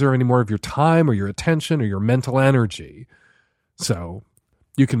doesn't deserve any more of your time or your attention or your mental energy. So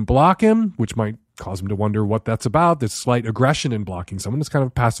you can block him, which might cause him to wonder what that's about. There's slight aggression in blocking someone. It's kind of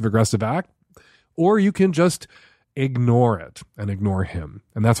a passive-aggressive act. Or you can just ignore it and ignore him.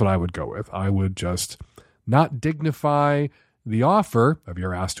 And that's what I would go with. I would just not dignify the offer of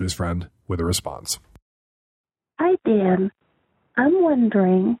your ask to his friend with a response. Hi, Dan. I'm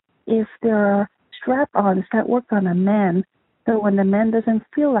wondering if there are strap-ons that work on a man, so when the man doesn't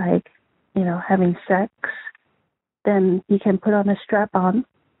feel like, having sex, then he can put on a strap-on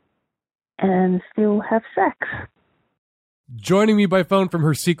and still have sex. Joining me by phone from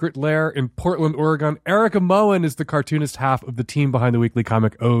her secret lair in Portland, Oregon, Erica Moen is the cartoonist half of the team behind the weekly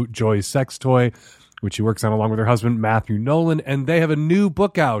comic Oh Joy Sex Toy, which she works on along with her husband, Matthew Nolan, and they have a new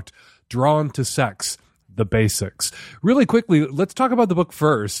book out, Drawn to Sex, The Basics. Really quickly, let's talk about the book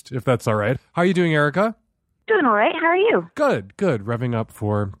first, if that's all right. How are you doing, Erica? Doing all right. How are you? Good. Revving up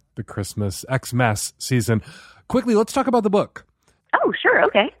for the Christmas Xmas season. Quickly, let's talk about the book. Oh, sure.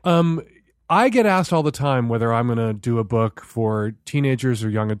 Okay. I get asked all the time whether I'm going to do a book for teenagers or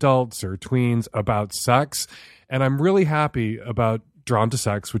young adults or tweens about sex. And I'm really happy about Drawn to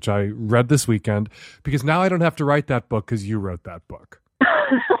Sex, which I read this weekend, because now I don't have to write that book because you wrote that book.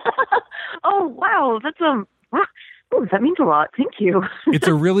 Oh, wow. That's that means a lot. Thank you. It's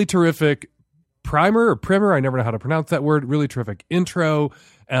a really terrific primer. I never know how to pronounce that word. Really terrific intro.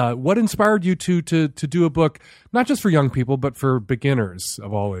 What inspired you to do a book, not just for young people, but for beginners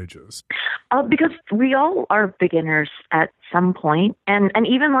of all ages? Because we all are beginners at some point. And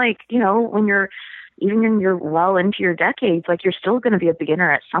even when you're well into your decades, you're still going to be a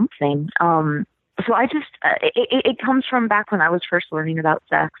beginner at something. So I just, it comes from back when I was first learning about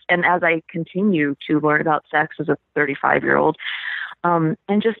sex. And as I continue to learn about sex as a 35-year-old, and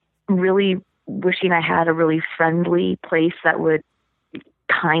just really wishing I had a really friendly place that would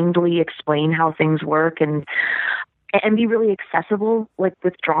kindly explain how things work and be really accessible, with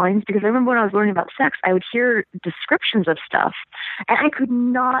drawings. Because I remember when I was learning about sex, I would hear descriptions of stuff, and I could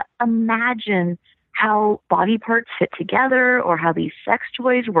not imagine how body parts fit together or how these sex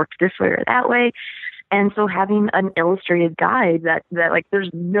toys worked this way or that way. And so having an illustrated guide that there's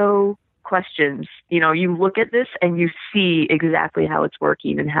no questions, you look at this and you see exactly how it's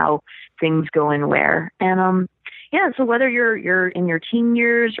working and how things go in where. And, so whether you're in your teen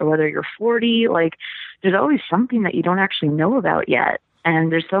years or whether you're 40, there's always something that you don't actually know about yet.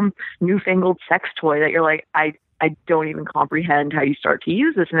 And there's some newfangled sex toy that you're like, I I don't even comprehend how you start to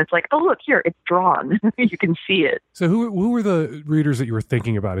use this. And it's like, oh, look, here, it's drawn. You can see it. So who were the readers that you were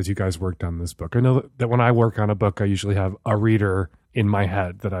thinking about as you guys worked on this book? I know that when I work on a book, I usually have a reader in my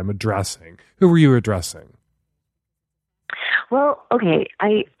head that I'm addressing. Who were you addressing? Well, okay,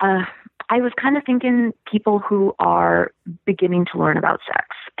 I was kind of thinking people who are beginning to learn about sex.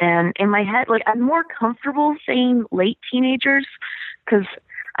 And in my head, like, I'm more comfortable saying late teenagers because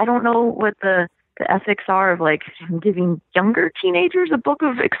I don't know what the ethics are of, like, giving younger teenagers a book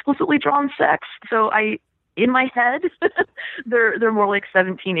of explicitly drawn sex. So in my head, they're more like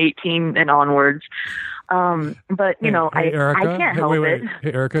 17, 18 and onwards. But, you know, Erica, I can't help it.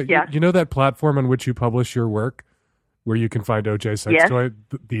 Hey, Erica, yeah. you know that platform on which you publish your work where you can find OJ Sex Toy,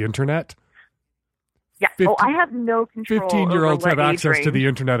 the internet? Yeah. I have no control. 15-year-olds have access to the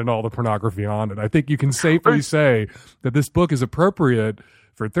internet and all the pornography on it. I think you can safely say that this book is appropriate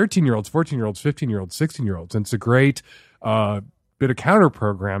for 13-year-olds, 14-year-olds, 15-year-olds, 16-year-olds. And it's a great bit of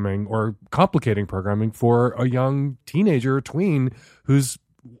counter-programming or complicating programming for a young teenager or tween who's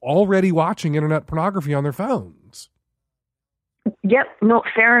already watching internet pornography on their phones. Yep. No,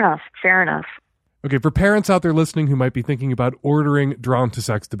 fair enough. Okay, for parents out there listening who might be thinking about ordering Drawn to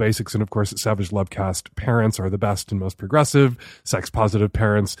Sex, the Basics, and of course at Savage Lovecast, parents are the best and most progressive, sex-positive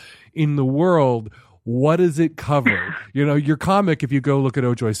parents in the world. What does it cover? You know, your comic, if you go look at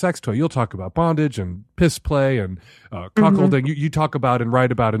OJ Sex Toy, you'll talk about bondage and piss play and cuckolding. You talk about and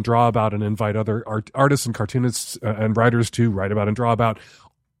write about and draw about and invite other artists and cartoonists and writers to write about and draw about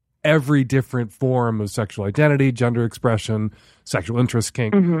every different form of sexual identity, gender expression, sexual interest,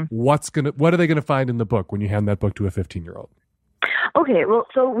 kink. What are they gonna find in the book when you hand that book to a 15-year-old? Okay, well,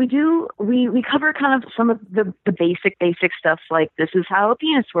 so we cover kind of some of the basic stuff, like this is how a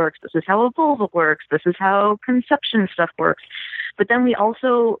penis works, this is how a vulva works, this is how conception stuff works. But then we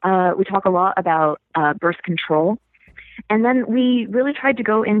also we talk a lot about birth control. And then we really tried to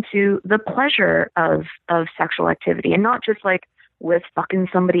go into the pleasure of sexual activity, and not just like with fucking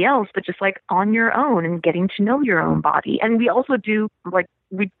somebody else, but just like on your own and getting to know your own body. And we also do, like,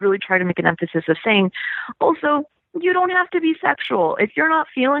 we really try to make an emphasis of saying, also, you don't have to be sexual. If you're not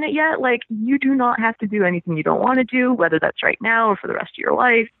feeling it yet, like, you do not have to do anything you don't want to do, whether that's right now or for the rest of your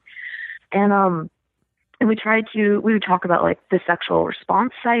life. And we would talk about like the sexual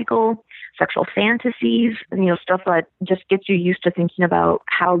response cycle, sexual fantasies, you know, stuff that just gets you used to thinking about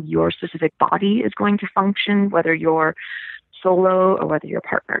how your specific body is going to function, whether you're solo or whether you're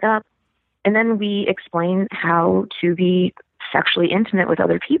partnered up. And then we explain how to be sexually intimate with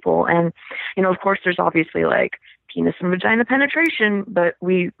other people. And, you know, of course, there's obviously like penis and vagina penetration, but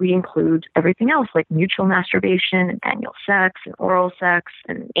we include everything else, like mutual masturbation and anal sex and oral sex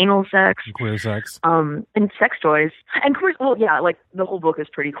and anal sex. And queer sex. And sex toys. And queer, well, yeah, like the whole book is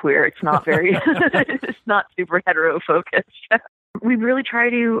pretty queer. It's not very, it's not super hetero focused. We really try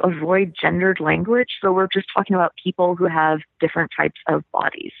to avoid gendered language. So we're just talking about people who have different types of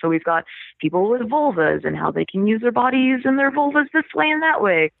bodies. So we've got people with vulvas and how they can use their bodies and their vulvas this way and that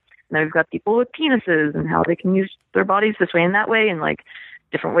way. And then we've got people with penises and how they can use their bodies this way and that way, and like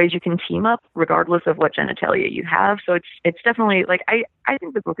different ways you can team up regardless of what genitalia you have. So it's definitely like, I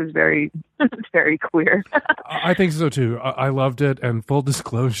think the book is very, it's very queer. I think so too. I loved it. And full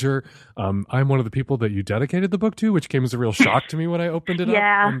disclosure, I'm one of the people that you dedicated the book to, which came as a real shock to me when I opened it up.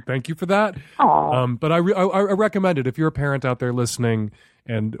 And thank you for that. But I recommend it if you're a parent out there listening,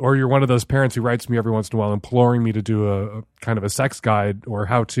 or you're one of those parents who writes me every once in a while imploring me to do a kind of a sex guide or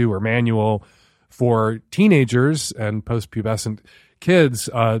how-to or manual for teenagers and post-pubescent kids.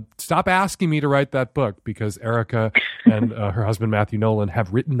 Stop asking me to write that book, because Erica and her husband Matthew Nolan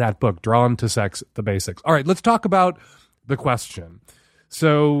have written that book, Drawn to Sex, the Basics. All right, let's talk about the question.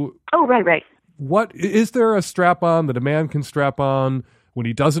 So, right. What is there a strap-on that a man can strap on when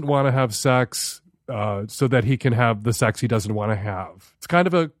he doesn't want to have sex, so that he can have the sex he doesn't want to have? It's kind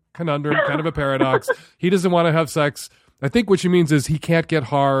of a conundrum, kind of a paradox. He doesn't want to have sex. I think what she means is he can't get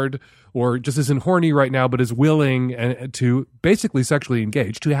hard or just isn't horny right now, but is willing to basically sexually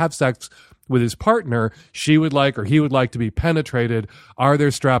engage, to have sex with his partner. She would like, or he would like, to be penetrated. Are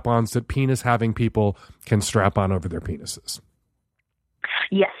there strap-ons that penis-having people can strap on over their penises?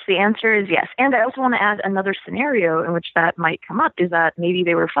 Yes, the answer is yes. And I also want to add another scenario in which that might come up, is that maybe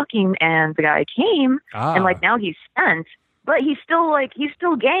they were fucking and the guy came and like now he's spent, but he's still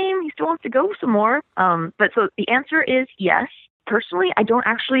game. He still wants to go some more. But so the answer is yes. Personally, I don't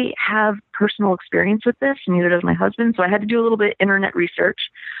actually have personal experience with this, neither does my husband. So I had to do a little bit of internet research.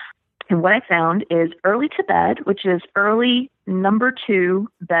 And what I found is Early to Bed, which is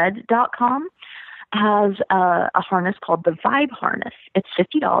early2bed.com, has a harness called the Vibe Harness. It's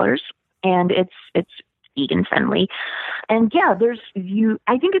 $50, and it's vegan friendly. And yeah,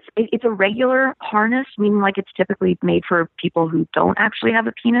 I think it's a regular harness, meaning like it's typically made for people who don't actually have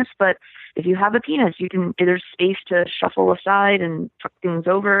a penis. But if you have a penis, there's space to shuffle aside and tuck things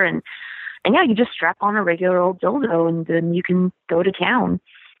over. And yeah, you just strap on a regular old dildo and then you can go to town.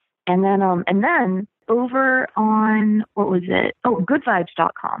 And then over on, what was it? Oh,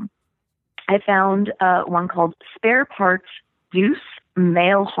 goodvibes.com. I found one called Spare Parts Deuce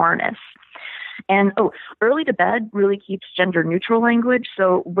Male Harness. And early to bed really keeps gender neutral language.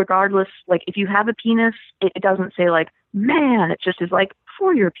 So regardless, like if you have a penis, it doesn't say like man, it just is like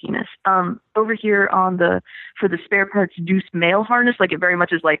for your penis. Over here for the Spare Parts Deuce Male Harness, like it very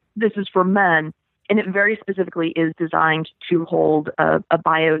much is like this is for men. And it very specifically is designed to hold a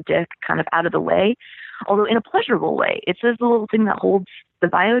bio dick kind of out of the way, although in a pleasurable way. It says the little thing that holds the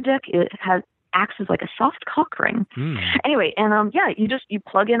bio dick, acts as like a soft cock ring. Anyway, and you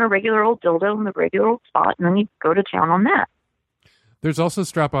plug in a regular old dildo in the regular old spot, and then you go to town on that. There's also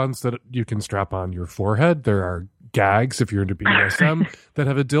strap-ons that you can strap on your forehead. There are gags, if you're into BDSM, that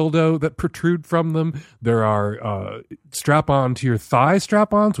have a dildo that protrude from them. There are strap-on to your thigh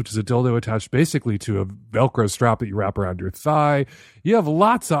strap-ons, which is a dildo attached basically to a Velcro strap that you wrap around your thigh. You have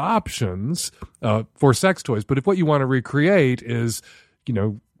lots of options for sex toys, but if what you want to recreate is,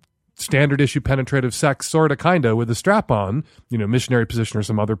 standard issue penetrative sex, sort of, kind of, with a strap on, missionary position or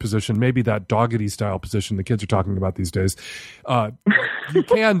some other position, maybe that Doggity Style position the kids are talking about these days. You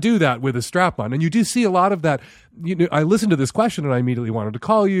can do that with a strap on. And you do see a lot of that. I listened to this question and I immediately wanted to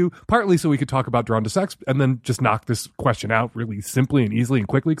call you, partly so we could talk about Drawn to Sex and then just knock this question out really simply and easily and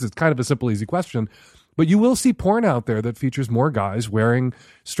quickly, because it's kind of a simple, easy question. But you will see porn out there that features more guys wearing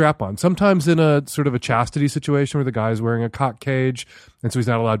strap-on, sometimes in a sort of a chastity situation where the guy is wearing a cock cage, and so he's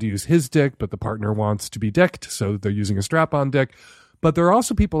not allowed to use his dick, but the partner wants to be dicked, so they're using a strap-on dick. But there are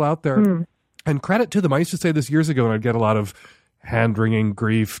also people out there, and credit to them, I used to say this years ago, and I'd get a lot of hand-wringing,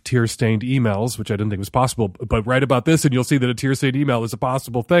 grief, tear-stained emails, which I didn't think was possible, but write about this and you'll see that a tear-stained email is a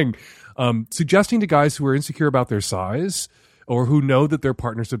possible thing, suggesting to guys who are insecure about their size, or who know that their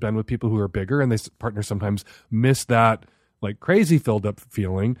partners have been with people who are bigger, and partners sometimes miss that like crazy filled up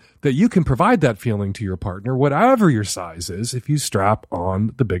feeling, that you can provide that feeling to your partner, whatever your size is, if you strap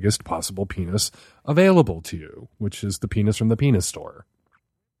on the biggest possible penis available to you, which is the penis from the penis store.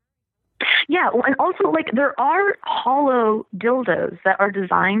 Yeah, and also, like, there are hollow dildos that are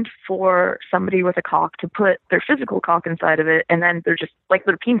designed for somebody with a cock to put their physical cock inside of it, and then they're just, like,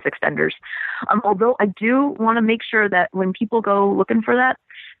 they're penis extenders. Although I do want to make sure that when people go looking for that,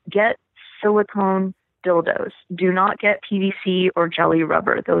 get silicone dildos. Do not get PVC or jelly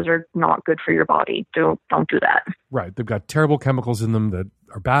rubber. Those are not good for your body. Don't do that. Right. They've got terrible chemicals in them that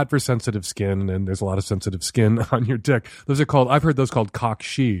are bad for sensitive skin, and there's a lot of sensitive skin on your dick. I've heard those called cock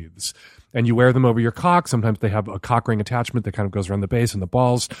sheaths. And you wear them over your cock. Sometimes they have a cock ring attachment that kind of goes around the base and the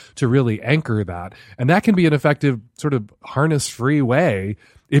balls to really anchor that. And that can be an effective sort of harness-free way,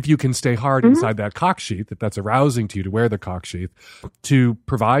 if you can stay hard inside that cock sheath, if that's arousing to you to wear the cock sheath, to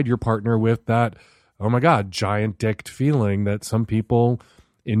provide your partner with that, oh my God, giant dicked feeling that some people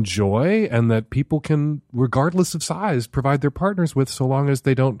enjoy and that people can, regardless of size, provide their partners with, so long as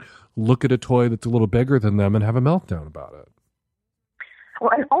they don't look at a toy that's a little bigger than them and have a meltdown about it.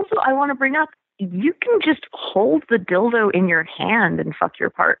 Well, and also I want to bring up, you can just hold the dildo in your hand and fuck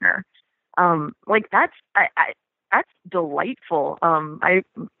your partner. Like that's delightful. I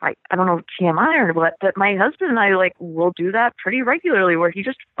don't know TMI or what, but my husband and I will do that pretty regularly, where he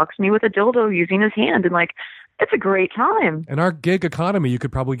just fucks me with a dildo using his hand, and it's a great time. In our gig economy, you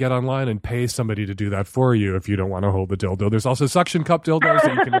could probably get online and pay somebody to do that for you if you don't want to hold the dildo. There's also suction cup dildos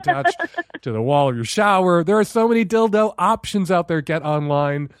that you can attach to the wall of your shower. There are so many dildo options out there. Get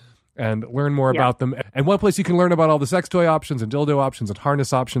online and learn more about them. And one place you can learn about all the sex toy options and dildo options and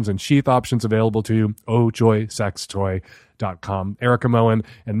harness options and sheath options available to you, ohjoysextoy.com. Erica Moen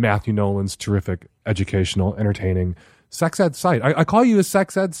and Matthew Nolan's terrific, educational, entertaining sex ed site. I call you a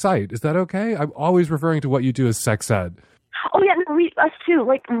sex ed site. Is that okay? I'm always referring to what you do as sex ed. Oh yeah, no, us too.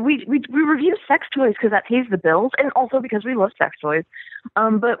 We review sex toys because that pays the bills, and also because we love sex toys.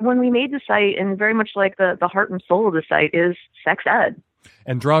 But when we made the site, and very much like the heart and soul of the site is sex ed.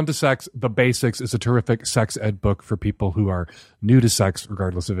 And Drawn to Sex, The Basics is a terrific sex ed book for people who are new to sex,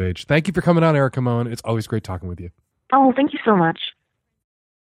 regardless of age. Thank you for coming on, Erica Moen. It's always great talking with you. Oh, thank you so much.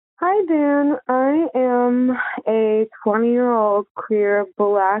 Hi, Dan. I am a 20-year-old queer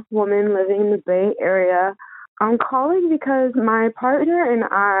Black woman living in the Bay Area. I'm calling because my partner and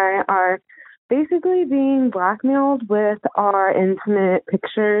I are basically being blackmailed with our intimate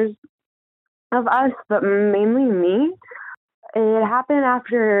pictures of us, but mainly me. It happened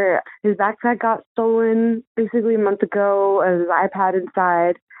after his backpack got stolen basically a month ago, his iPad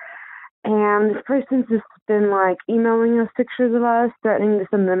inside. And this person's just been like emailing us pictures of us, threatening to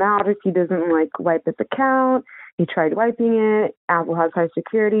send them out if he doesn't like wipe his account. He tried wiping it. Apple has high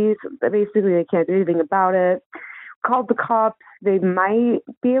security, so basically they can't do anything about it. Called the cops. They might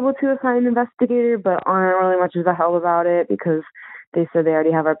be able to assign an investigator, but aren't really much of a help about it because they said they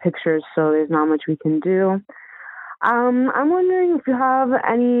already have our pictures, so there's not much we can do. I'm wondering if you have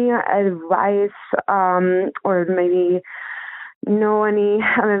any advice, or maybe know any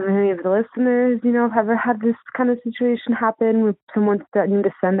of the listeners, have ever had this kind of situation happen with someone threatening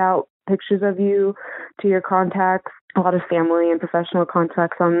to send out pictures of you to your contacts, a lot of family and professional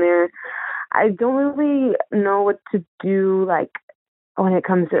contacts on there. I don't really know what to do, like, when it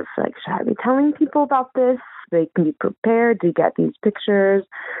comes to, like, should I be telling people about this? They can be prepared to get these pictures.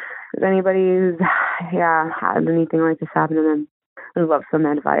 If anybody who's, had anything like this happen to them, I'd love some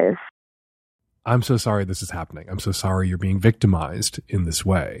advice. I'm so sorry this is happening. I'm so sorry you're being victimized in this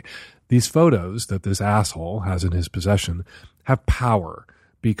way. These photos that this asshole has in his possession have power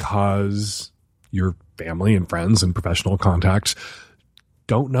because your family and friends and professional contacts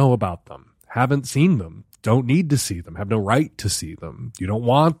don't know about them, haven't seen them, don't need to see them, have no right to see them. You don't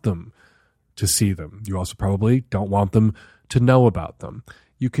want them to see them. You also probably don't want them to know about them.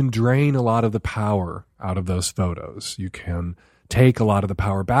 You can drain a lot of the power out of those photos. You can take a lot of the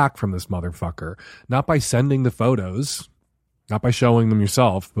power back from this motherfucker, not by sending the photos, not by showing them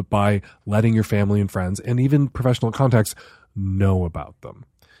yourself, but by letting your family and friends and even professional contacts know about them.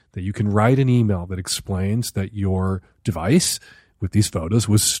 That you can write an email that explains that your device with these photos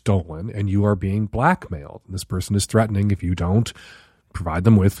was stolen and you are being blackmailed. And this person is threatening, if you don't provide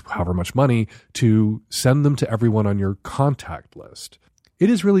them with however much money, to send them to everyone on your contact list. It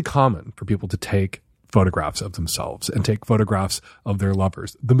is really common for people to take photographs of themselves and take photographs of their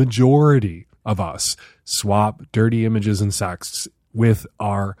lovers. The majority of us swap dirty images and sexts with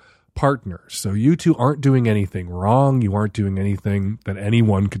our partners. So you two aren't doing anything wrong. You aren't doing anything that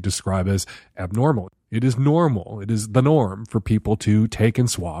anyone could describe as abnormal. It is normal. It is the norm for people to take and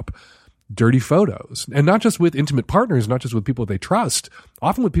swap dirty photos. And not just with intimate partners, not just with people they trust,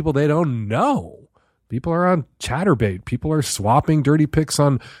 often with people they don't know. People are on Chatterbait. People are swapping dirty pics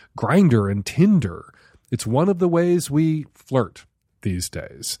on Grindr and Tinder. It's one of the ways we flirt these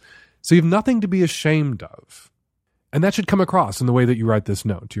days. So you have nothing to be ashamed of. And that should come across in the way that you write this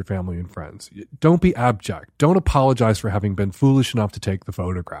note to your family and friends. Don't be abject. Don't apologize for having been foolish enough to take the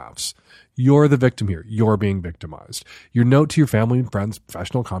photographs. You're the victim here. You're being victimized. Your note to your family and friends,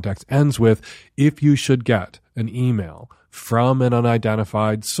 professional contacts, ends with, if you should get an email from an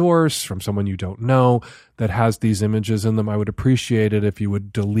unidentified source, from someone you don't know, that has these images in them, I would appreciate it if you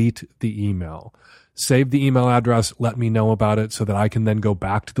would delete the email. Save the email address, let me know about it so that I can then go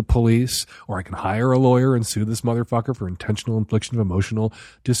back to the police, or I can hire a lawyer and sue this motherfucker for intentional infliction of emotional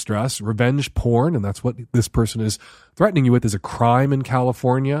distress. Revenge porn, and that's what this person is threatening you with, is a crime in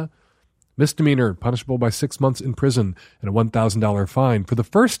California. Misdemeanor, punishable by 6 months in prison and a $1,000 fine for the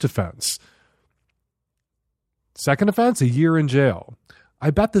first offense. Second offense, a year in jail.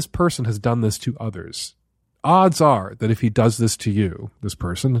 I bet this person has done this to others. Odds are that if he does this to you, this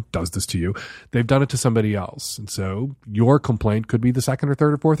person does this to you, they've done it to somebody else. And so your complaint could be the second or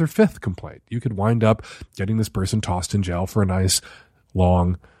third or fourth or fifth complaint. You could wind up getting this person tossed in jail for a nice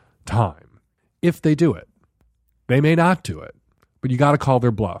long time. If they do it. They may not do it, but you got to call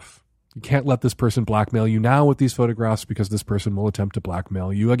their bluff. You can't let this person blackmail you now with these photographs, because this person will attempt to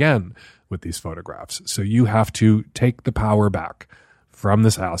blackmail you again with these photographs. So you have to take the power back from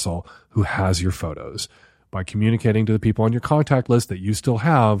this asshole who has your photos by communicating to the people on your contact list that you still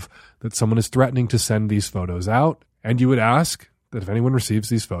have that someone is threatening to send these photos out. And you would ask that if anyone receives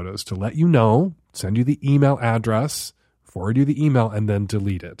these photos to let you know, send you the email address, forward you the email, and then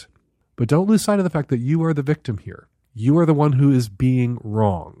delete it. But don't lose sight of the fact that you are the victim here. You are the one who is being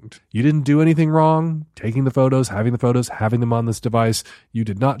wronged. You didn't do anything wrong. Taking the photos, having them on this device, you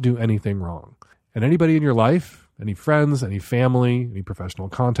did not do anything wrong. And anybody in your life, any friends, any family, any professional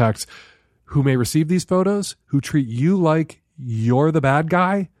contacts who may receive these photos, who treat you like you're the bad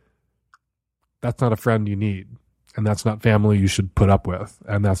guy, that's not a friend you need. And that's not family you should put up with.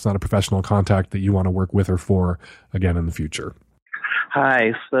 And that's not a professional contact that you want to work with or for again in the future.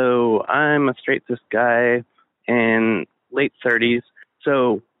 Hi, so I'm a straight cis guy in late 30s.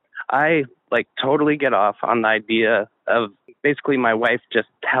 So I totally get off on the idea of basically my wife just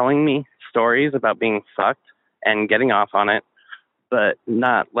telling me stories about being fucked and getting off on it, but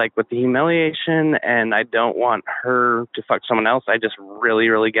not with the humiliation, and I don't want her to fuck someone else. I just really,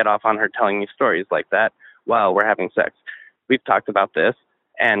 really get off on her telling me stories like that while we're having sex. we've talked about this,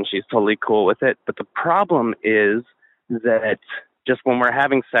 and she's totally cool with it. But the problem is that just when we're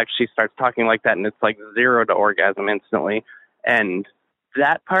having sex, she starts talking like that, and it's like 0 to orgasm instantly. And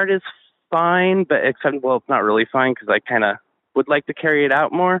that part is fine, but except, well, it's not really fine because I kind of would like to carry it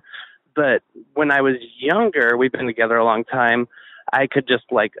out more. But when I was younger, we've been together a long time, I could just,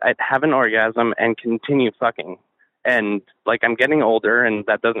 like, I'd have an orgasm and continue fucking. And, like, I'm getting older, and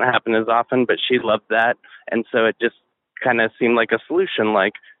that doesn't happen as often, but she loved that. And so it just kind of seemed like a solution.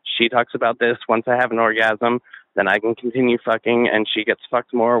 Like, she talks about this. Once I have an orgasm, then I can continue fucking, and she gets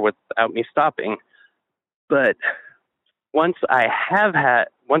fucked more without me stopping. But once I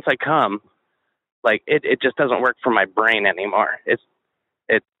come, like, it just doesn't work for my brain anymore. It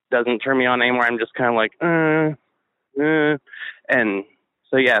doesn't turn me on anymore. I'm just kind of like, and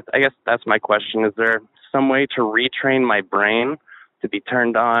so, yeah, I guess that's my question. Is there some way to retrain my brain to be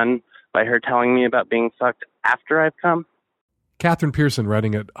turned on by her telling me about being fucked after I've come? Catherine Pearson,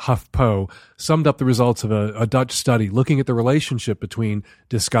 writing at HuffPo, summed up the results of a Dutch study looking at the relationship between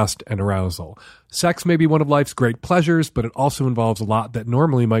disgust and arousal. Sex may be one of life's great pleasures, but it also involves a lot that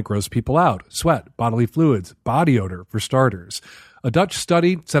normally might gross people out. Sweat, bodily fluids, body odor, for starters. A Dutch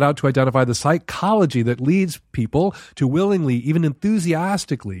study set out to identify the psychology that leads people to willingly, even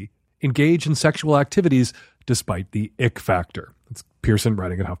enthusiastically, engage in sexual activities despite the ick factor. That's Pearson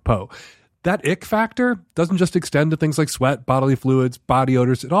writing at HuffPo. That ick factor doesn't just extend to things like sweat, bodily fluids, body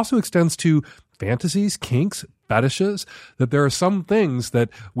odors. It also extends to fantasies, kinks, fetishes, that there are some things that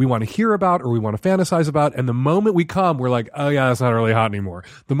we want to hear about or we want to fantasize about. And the moment we come, we're like, oh yeah, that's not really hot anymore.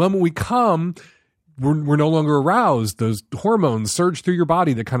 The moment we come, we're no longer aroused. Those hormones surge through your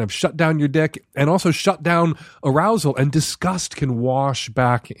body that kind of shut down your dick and also shut down arousal, and disgust can wash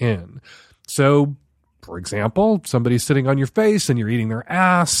back in. So, for example, somebody's sitting on your face and you're eating their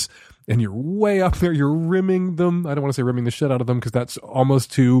ass and you're way up there, you're rimming them. I don't want to say rimming the shit out of them because that's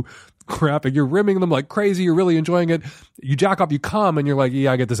almost too graphic. You're rimming them like crazy. You're really enjoying it. You jack off, you come, and you're like,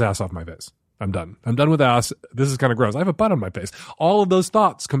 yeah, I get this ass off my face. I'm done. I'm done with ass. This is kind of gross. I have a butt on my face. All of those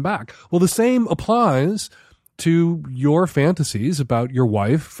thoughts come back. Well, the same applies to your fantasies about your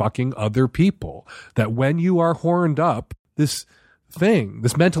wife fucking other people. That when you are horned up, this thing,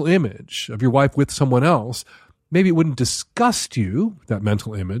 this mental image of your wife with someone else, maybe it wouldn't disgust you, that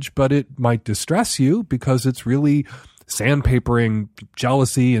mental image, but it might distress you because it's really sandpapering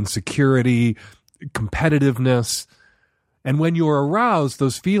jealousy, insecurity, competitiveness. And when you're aroused,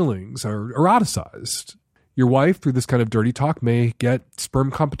 those feelings are eroticized. Your wife, through this kind of dirty talk, may get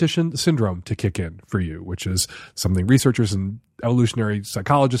sperm competition syndrome to kick in for you, which is something researchers and evolutionary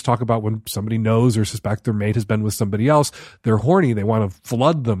psychologists talk about. When somebody knows or suspects their mate has been with somebody else, they're horny. They want to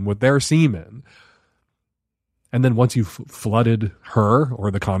flood them with their semen. And then once you've flooded her, or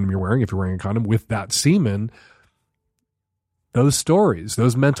the condom you're wearing, if you're wearing a condom, with that semen, those stories,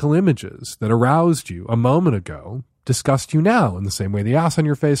 those mental images that aroused you a moment ago disgust you now, in the same way the ass on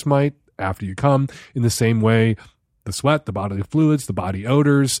your face might after you come, in the same way the sweat, the bodily fluids, the body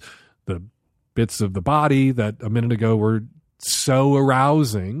odors, the bits of the body that a minute ago were so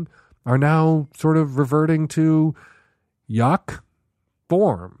arousing are now sort of reverting to yuck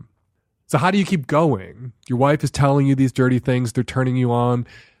form. So how do you keep going? Your wife is telling you these dirty things. They're turning you on.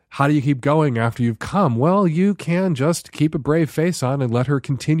 How do you keep going after you've come? Well, you can just keep a brave face on and let her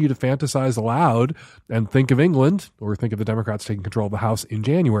continue to fantasize aloud and think of England, or think of the Democrats taking control of the House in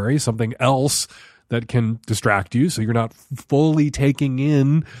January, something else that can distract you so you're not fully taking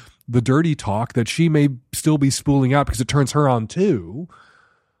in the dirty talk that she may still be spooling out because it turns her on too.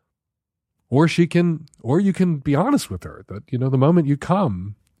 Or you can be honest with her that, the moment you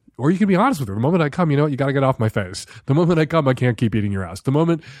come, or you can be honest with her. The moment I come, you got to get off my face. The moment I come, I can't keep eating your ass. The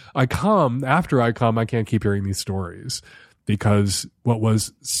moment I come, after I come, I can't keep hearing these stories. Because what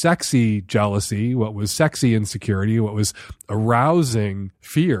was sexy jealousy, what was sexy insecurity, what was arousing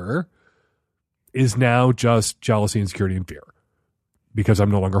fear is now just jealousy, insecurity, and fear. Because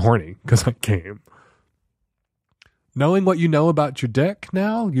I'm no longer horny, because I came. Knowing what you know about your dick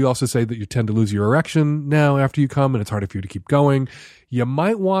now, you also say that you tend to lose your erection now after you come, and it's harder for you to keep going. You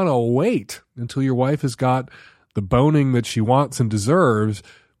might want to wait until your wife has got the boning that she wants and deserves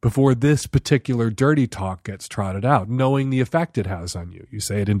before this particular dirty talk gets trotted out, knowing the effect it has on you. You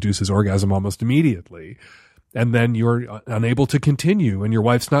say it induces orgasm almost immediately, and then you're unable to continue, and your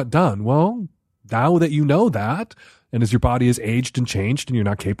wife's not done. Well, now that you know that, and as your body is aged and changed, and you're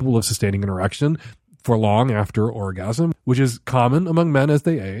not capable of sustaining an erection for long after orgasm, which is common among men as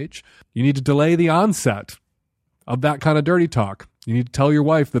they age, you need to delay the onset of that kind of dirty talk. You need to tell your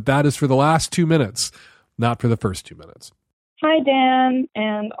wife that is for the last 2 minutes, not for the first 2 minutes. Hi, Dan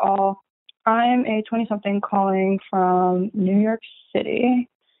and all. I'm a 20-something calling from New York City.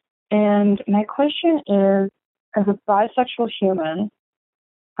 And my question is, as a bisexual human,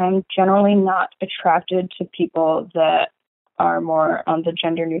 I'm generally not attracted to people that are more on the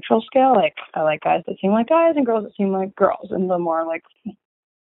gender neutral scale. Like, I like guys that seem like guys and girls that seem like girls in the more like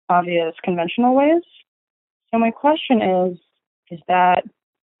obvious conventional ways. So my question is that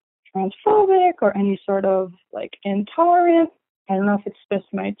transphobic or any sort of like intolerant? I don't know if it's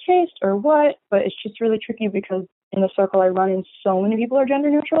just my taste or what, but it's just really tricky because in the circle I run in, so many people are gender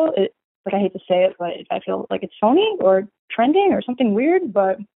neutral. Like, I hate to say it, but I feel like it's phony or trending or something weird.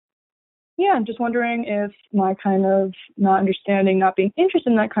 But yeah, I'm just wondering if my kind of not understanding, not being interested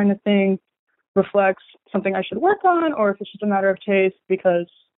in that kind of thing reflects something I should work on, or if it's just a matter of taste because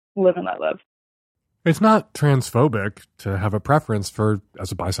live and let live. It's not transphobic to have a preference for,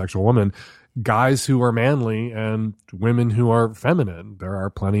 as a bisexual woman, guys who are manly and women who are feminine. There are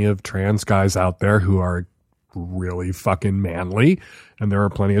plenty of trans guys out there who are really fucking manly, and there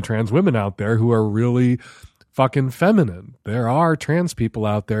are plenty of trans women out there who are really fucking feminine. There are trans people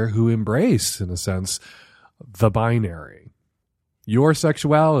out there who embrace, in a sense, the binary. Your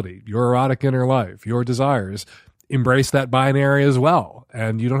sexuality, your erotic inner life, your desires, embrace that binary as well.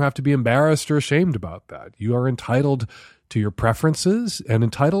 And you don't have to be embarrassed or ashamed about that. You are entitled to your preferences and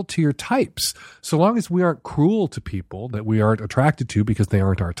entitled to your types. So long as we aren't cruel to people that we aren't attracted to because they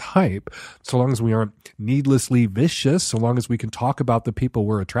aren't our type, so long as we aren't needlessly vicious, so long as we can talk about the people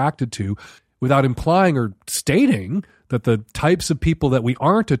we're attracted to without implying or stating that the types of people that we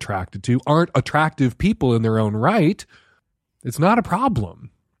aren't attracted to aren't attractive people in their own right, it's not a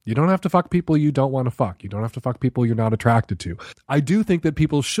problem. You don't have to fuck people you don't want to fuck. You don't have to fuck people you're not attracted to. I do think that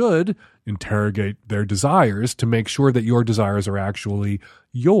people should interrogate their desires to make sure that your desires are actually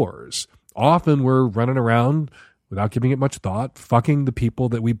yours. Often we're running around without giving it much thought, fucking the people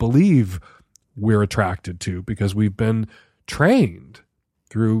that we believe we're attracted to because we've been trained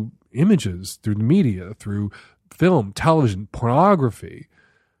through images, through the media, through film, television, pornography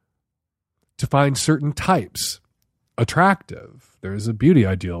to find certain types attractive. There's a beauty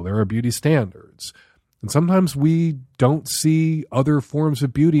ideal. There are beauty standards. And sometimes we don't see other forms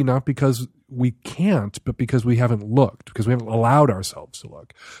of beauty, not because we can't, but because we haven't looked, because we haven't allowed ourselves to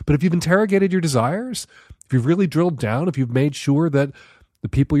look. But if you've interrogated your desires, if you've really drilled down, if you've made sure that the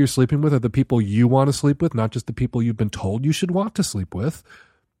people you're sleeping with are the people you want to sleep with, not just the people you've been told you should want to sleep with,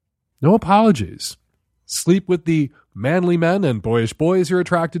 no apologies. Sleep with the manly men and boyish boys you're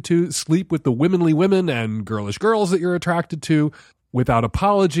attracted to. Sleep with the womanly women and girlish girls that you're attracted to without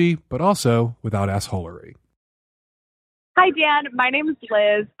apology, but also without assholery. Hi, Dan. My name is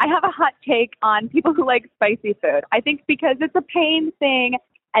Liz. I have a hot take on people who like spicy food. I think because it's a pain thing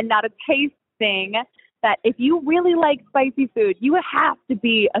and not a taste thing, that if you really like spicy food, you have to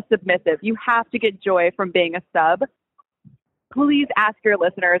be a submissive. You have to get joy from being a sub. Please ask your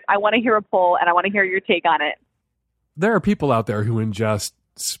listeners. I want to hear a poll, and I want to hear your take on it. There are people out there who ingest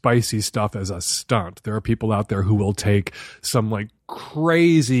spicy stuff as a stunt. There are people out there who will take some like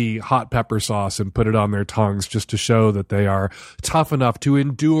crazy hot pepper sauce and put it on their tongues just to show that they are tough enough to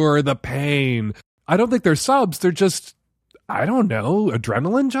endure the pain. I don't think they're subs. They're just, I don't know,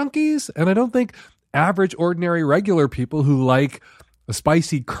 adrenaline junkies. And I don't think average, ordinary, regular people who like a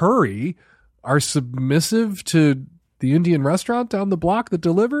spicy curry are submissive to the Indian restaurant down the block that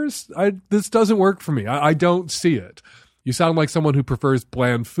delivers. This doesn't work for me. I don't see it. You sound like someone who prefers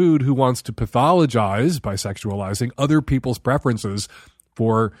bland food, who wants to pathologize by sexualizing other people's preferences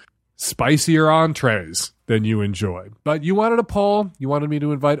for spicier entrees than you enjoy. But you wanted a poll. You wanted me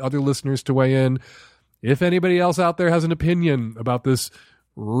to invite other listeners to weigh in. If anybody else out there has an opinion about this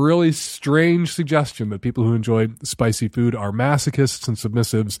really strange suggestion that people who enjoy spicy food are masochists and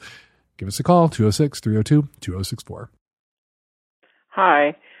submissives, give us a call, 206-302-2064.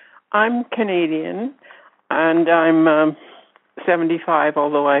 Hi, I'm Canadian, and I'm 75,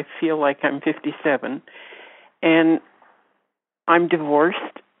 although I feel like I'm 57. And I'm divorced.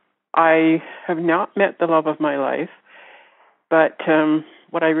 I have not met the love of my life, but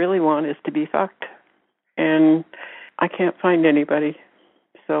what I really want is to be fucked. And I can't find anybody.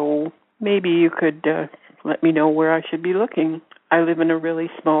 So maybe you could let me know where I should be looking. I live in a really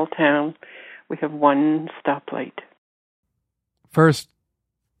small town. We have one stoplight. First,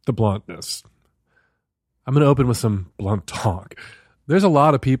 the bluntness. I'm going to open with some blunt talk. There's a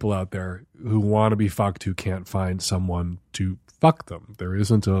lot of people out there who want to be fucked who can't find someone to fuck them. There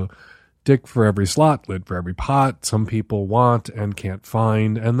isn't a dick for every slot, lid for every pot. Some people want and can't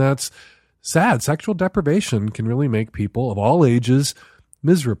find, and that's sad. Sexual deprivation can really make people of all ages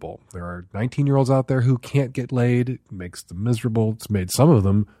miserable. There are 19-year-olds out there who can't get laid. It makes them miserable. It's made some of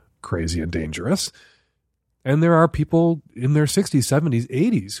them crazy and dangerous. And there are people in their 60s, 70s,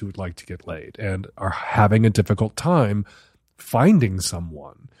 80s who would like to get laid and are having a difficult time finding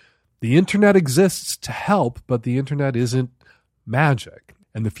someone. The internet exists to help, but the internet isn't magic.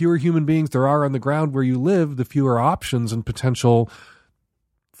 And the fewer human beings there are on the ground where you live, the fewer options and potential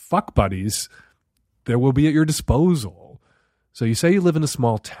fuck buddies there will be at your disposal. So you say you live in a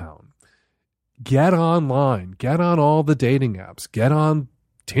small town. Get online. Get on all the dating apps. Get on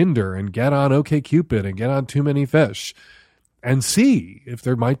Tinder and get on OkCupid and get on Too Many Fish and see if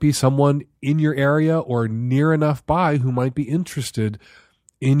there might be someone in your area or near enough by who might be interested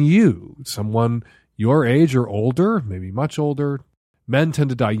in you. Someone your age or older, maybe much older. Men tend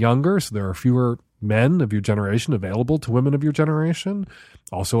to die younger, so there are fewer men of your generation available to women of your generation.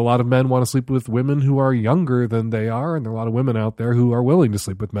 Also, a lot of men want to sleep with women who are younger than they are, and there are a lot of women out there who are willing to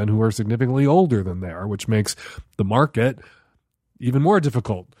sleep with men who are significantly older than they are, which makes the market even more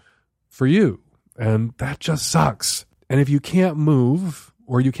difficult for you. And that just sucks. And if you can't move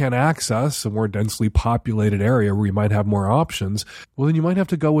or you can't access a more densely populated area where you might have more options, well, then you might have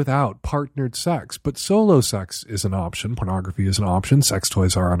to go without partnered sex. But solo sex is an option. Pornography is an option. Sex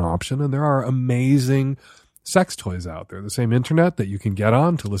toys are an option. And there are amazing sex toys out there. The same internet that you can get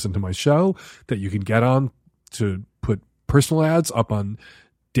on to listen to my show, that you can get on to put personal ads up on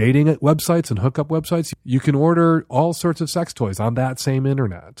dating websites and hookup websites. You can order all sorts of sex toys on that same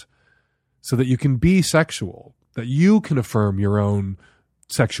internet so that you can be sexual, that you can affirm your own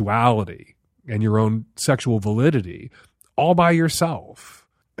sexuality and your own sexual validity all by yourself.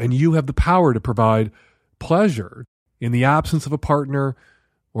 And you have the power to provide pleasure in the absence of a partner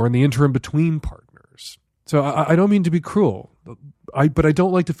or in the interim between partners. So I don't mean to be cruel, but I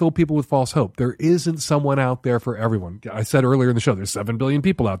don't like to fill people with false hope. There isn't someone out there for everyone. I said earlier in the show, there's 7 billion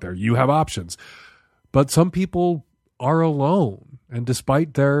people out there. You have options. But some people are alone, and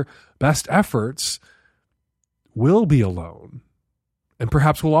despite their best efforts, will be alone. And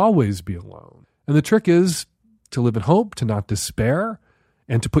perhaps will always be alone. And the trick is to live in hope, to not despair,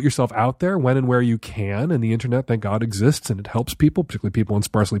 and to put yourself out there when and where you can. And the internet, thank God, exists, and it helps people, particularly people in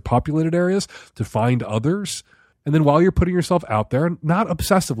sparsely populated areas, to find others. And then while you're putting yourself out there, not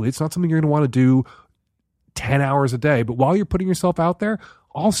obsessively, it's not something you're going to want to do 10 hours a day, but while you're putting yourself out there,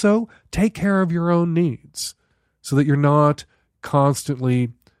 also take care of your own needs so that you're not constantly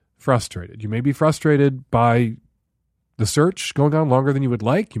frustrated. You may be frustrated by the search going on longer than you would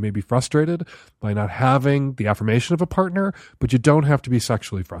like. You may be frustrated by not having the affirmation of a partner, but you don't have to be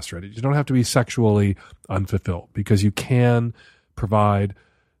sexually frustrated. You don't have to be sexually unfulfilled, because you can provide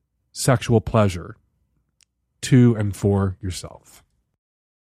sexual pleasure to and for yourself.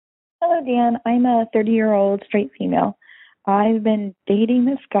 Hello, Dan. I'm a 30-year-old straight female. I've been dating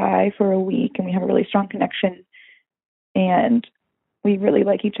this guy for a week, and we have a really strong connection, and we really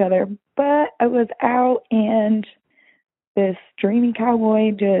like each other. But I was out, and this dreamy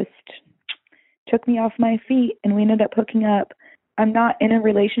cowboy just took me off my feet, and we ended up hooking up. I'm not in a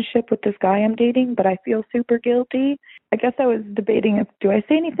relationship with this guy I'm dating, but I feel super guilty. I guess I was debating if, do I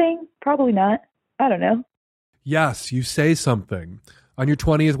say anything? Probably not. I don't know. Yes, you say something on your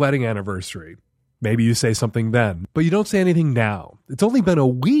 20th wedding anniversary. Maybe you say something then, but you don't say anything now. It's only been a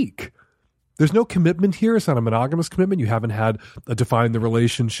week. There's no commitment here. It's not a monogamous commitment. You haven't had a define the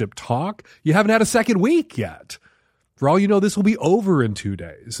relationship talk. You haven't had a second week yet. For all you know, this will be over in 2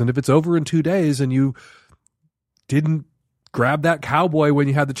 days. And if it's over in 2 days and you didn't grab that cowboy when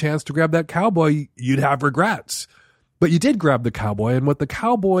you had the chance to grab that cowboy, you'd have regrets. But you did grab the cowboy, and what the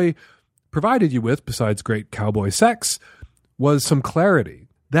cowboy provided you with, besides great cowboy sex, was some clarity.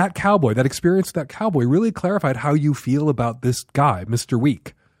 That cowboy, that experience with that cowboy really clarified how you feel about this guy, Mr.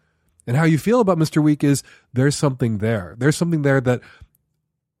 Week. And how you feel about Mr. Week is there's something there. There's something there that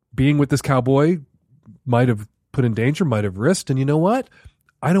being with this cowboy might have put in danger, might have risked. And you know what?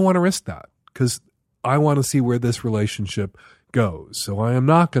 I don't want to risk that because I want to see where this relationship goes. So I am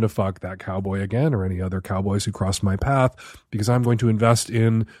not going to fuck that cowboy again or any other cowboys who cross my path, because I'm going to invest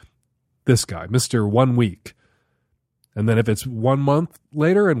in this guy, Mr. 1 week. And then if it's 1 month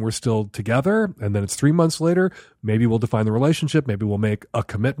later and we're still together, and then it's 3 months later, maybe we'll define the relationship. Maybe we'll make a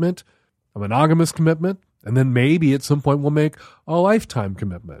commitment, a monogamous commitment. And then maybe at some point we'll make a lifetime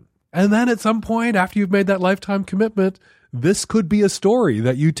commitment. And then at some point after you've made that lifetime commitment, this could be a story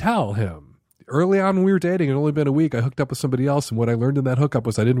that you tell him. Early on when we were dating, it had only been a week, I hooked up with somebody else. And what I learned in that hookup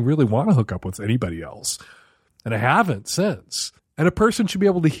was I didn't really want to hook up with anybody else. And I haven't since. And a person should be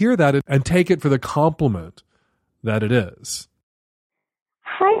able to hear that and take it for the compliment that it is.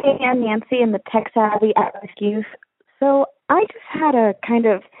 Hi, I'm Nancy in the Tech Savvy at-risk youth. So I just had a kind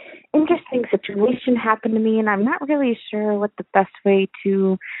of interesting situation happen to me, and I'm not really sure what the best way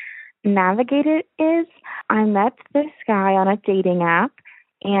to navigate it is I met this guy on a dating app,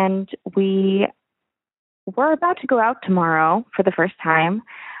 and we were about to go out tomorrow for the first time,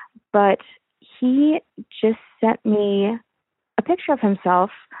 but he just sent me a picture of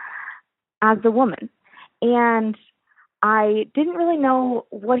himself as a woman. And I didn't really know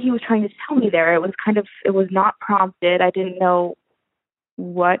what he was trying to tell me there. It was not prompted. I didn't know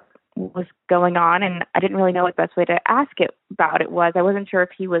what was going on, and I didn't really know what the best way to ask it about it was. I wasn't sure if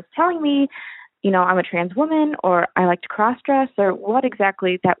he was telling me, I'm a trans woman, or I like to cross-dress, or what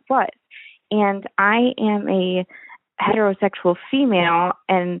exactly that was. And I am a heterosexual female,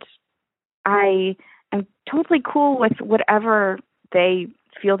 and I am totally cool with whatever they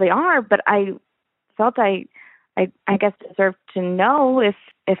feel they are, but I felt I guess deserved to know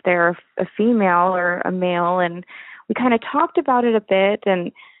if they're a female or a male, and we kind of talked about it a bit,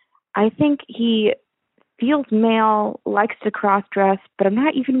 and I think he feels male, likes to cross-dress, but I'm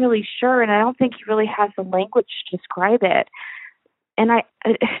not even really sure, and I don't think he really has the language to describe it. And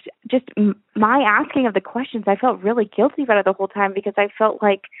just my asking of the questions, I felt really guilty about it the whole time, because I felt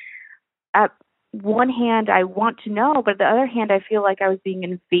like at one hand I want to know, but at the other hand I feel like I was being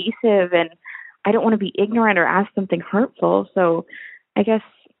invasive, and I don't want to be ignorant or ask something hurtful. So I guess,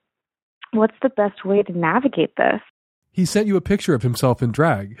 what's the best way to navigate this? He sent you a picture of himself in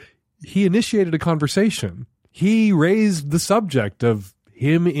drag. He initiated a conversation. He raised the subject of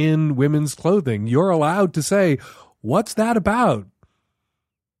him in women's clothing. You're allowed to say, what's that about?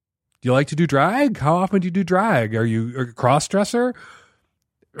 Do you like to do drag? How often do you do drag? Are you a cross-dresser?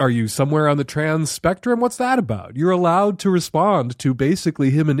 Are you somewhere on the trans spectrum? What's that about? You're allowed to respond to basically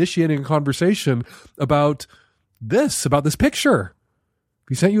him initiating a conversation about this picture. If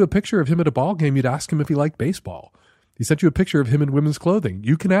he sent you a picture of him at a ball game, you'd ask him if he liked baseball. He sent you a picture of him in women's clothing.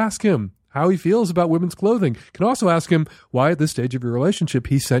 You can ask him how he feels about women's clothing. You can also ask him why at this stage of your relationship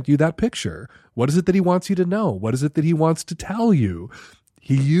he sent you that picture. What is it that he wants you to know? What is it that he wants to tell you?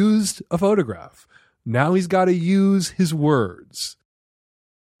 He used a photograph. Now he's got to use his words.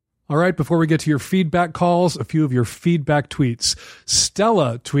 All right, before we get to your feedback calls, a few of your feedback tweets.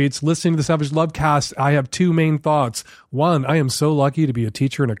 Stella tweets, listening to the Savage Lovecast, I have two main thoughts. One, I am so lucky to be a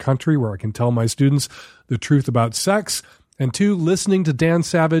teacher in a country where I can tell my students the truth about sex. And two, listening to Dan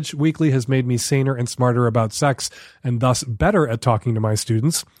Savage Weekly has made me saner and smarter about sex, and thus better at talking to my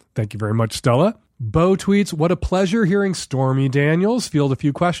students. Thank you very much, Stella. Bo tweets, what a pleasure hearing Stormy Daniels field a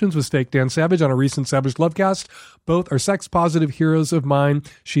few questions with Steak Dan Savage on a recent Savage Lovecast. Both are sex-positive heroes of mine.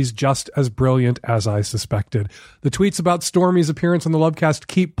 She's just as brilliant as I suspected. The tweets about Stormy's appearance on the Lovecast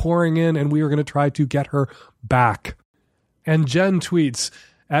keep pouring in, and we are going to try to get her back. And Jen tweets,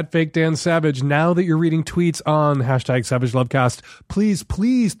 at Fake Dan Savage, now that you're reading tweets on hashtag Savage Lovecast,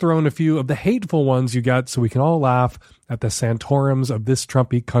 please throw in a few of the hateful ones you got so we can all laugh at the Santorums of this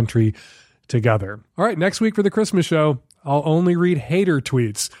Trumpy country together. All right, next week for the Christmas show, I'll only read hater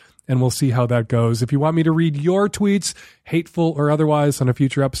tweets, and we'll see how that goes. If you want me to read your tweets, hateful or otherwise, on a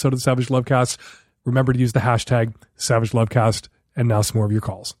future episode of the Savage Lovecast, remember to use the hashtag Savage Lovecast. And now some more of your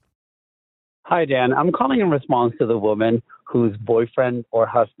calls. Hi, Dan. I'm calling in response to the woman whose boyfriend or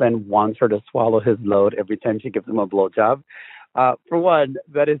husband wants her to swallow his load every time she gives him a blowjob. For one,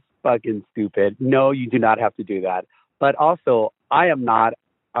 that is fucking stupid. No, you do not have to do that. But also, I am not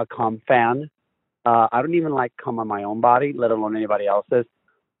a cum fan. I don't even like cum on my own body, let alone anybody else's.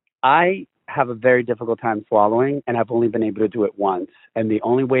 I have a very difficult time swallowing, and I've only been able to do it once. And the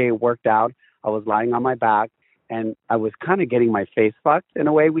only way it worked out, I was lying on my back, and I was kind of getting my face fucked, in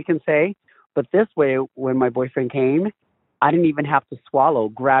a way we can say. But this way, when my boyfriend came, I didn't even have to swallow.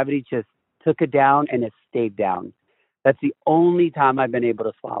 Gravity just took it down, and it stayed down. That's the only time I've been able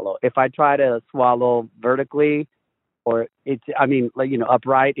to swallow. If I try to swallow vertically, or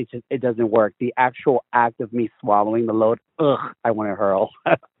upright, it doesn't work. The actual act of me swallowing the load, I want to hurl.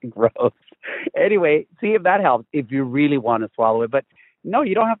 Gross. Anyway, see if that helps if you really want to swallow it. But no,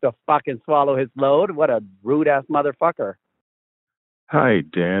 you don't have to fucking swallow his load. What a rude ass motherfucker. Hi,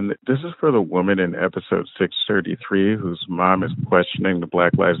 Dan. This is for the woman in episode 633 whose mom is questioning the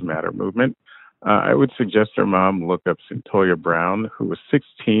Black Lives Matter movement. I would suggest her mom look up Centoya Brown, who was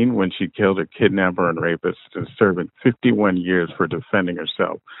 16 when she killed her kidnapper and rapist and serving 51 years for defending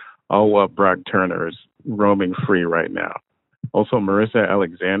herself, all while Brock Turner is roaming free right now. Also, Marissa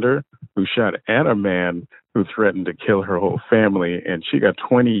Alexander, who shot at a man who threatened to kill her whole family, and she got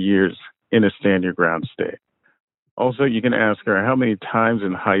 20 years in a stand your ground state. Also, you can ask her how many times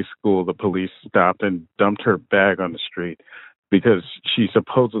in high school the police stopped and dumped her bag on the street because she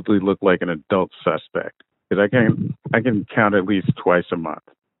supposedly looked like an adult suspect. Because I can count at least twice a month.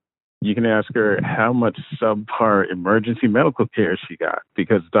 You can ask her how much subpar emergency medical care she got,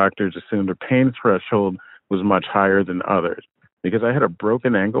 because doctors assumed her pain threshold was much higher than others. Because I had a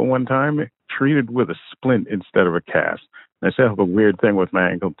broken ankle one time, treated with a splint instead of a cast. And I still have a weird thing with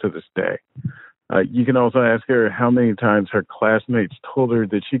my ankle to this day. You can also ask her how many times her classmates told her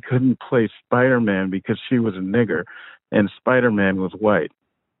that she couldn't play Spider-Man because she was a nigger and Spider-Man was white.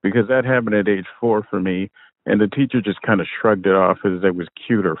 Because that happened at age 4 for me, and the teacher just kind of shrugged it off as it was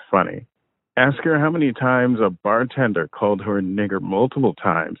cute or funny. Ask her how many times a bartender called her a nigger multiple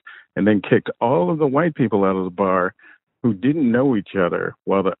times and then kicked all of the white people out of the bar who didn't know each other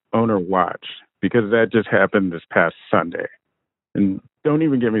while the owner watched, because that just happened this past Sunday. And don't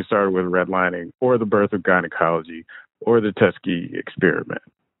even get me started with redlining or the birth of gynecology or the Tuskegee experiment.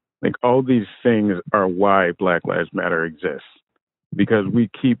 Like, all these things are why Black Lives Matter exists, because we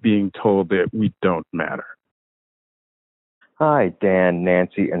keep being told that we don't matter. Hi, Dan,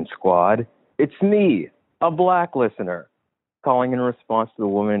 Nancy, and squad. It's me, a Black listener, calling in response to the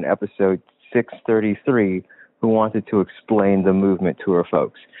woman in episode 633 who wanted to explain the movement to her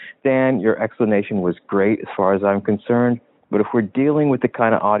folks. Dan, your explanation was great as far as I'm concerned, but if we're dealing with the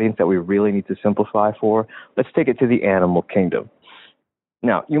kind of audience that we really need to simplify for, let's take it to the animal kingdom.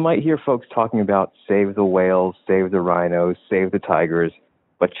 Now, you might hear folks talking about save the whales, save the rhinos, save the tigers,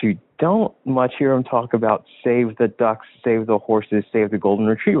 but you don't much hear them talk about save the ducks, save the horses, save the golden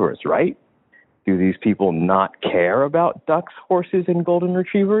retrievers, right? Do these people not care about ducks, horses, and golden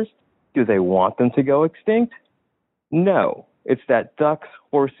retrievers? Do they want them to go extinct? No. It's that ducks,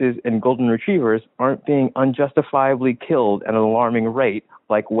 horses, and golden retrievers aren't being unjustifiably killed at an alarming rate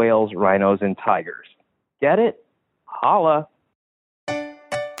like whales, rhinos, and tigers. Get it? Holla.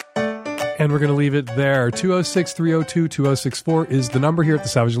 And we're going to leave it there. 206-302-2064 is the number here at the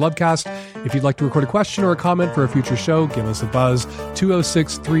Savage Lovecast. If you'd like to record a question or a comment for a future show, give us a buzz.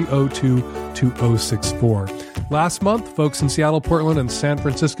 206-302-2064. Last month, folks in Seattle, Portland, and San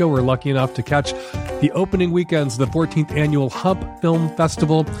Francisco were lucky enough to catch the opening weekends of the 14th annual Hump Film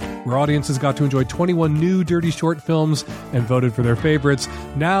Festival, where audiences got to enjoy 21 new dirty short films and voted for their favorites.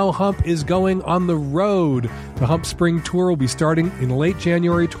 Now Hump is going on the road. The Hump Spring Tour will be starting in late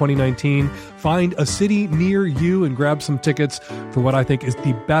January 2019. Find a city near you and grab some tickets for what I think is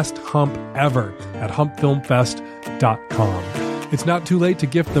the best Hump ever at humpfilmfest.com. It's not too late to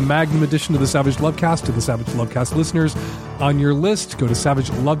gift the Magnum edition of the Savage Lovecast to the Savage Lovecast listeners. On your list, go to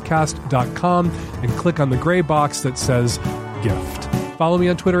savagelovecast.com and click on the gray box that says gift. Follow me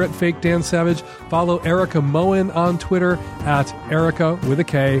on Twitter at FakeDanSavage. Follow Erica Moen on Twitter at Erica with a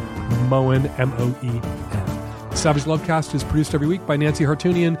K, Moen, M-O-E-N. The Savage Lovecast is produced every week by Nancy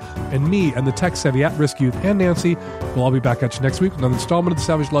Hartunian and me and the tech-savvy at-risk youth and Nancy. We'll all be back at you next week with another installment of the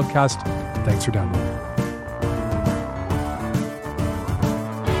Savage Lovecast. Thanks for downloading.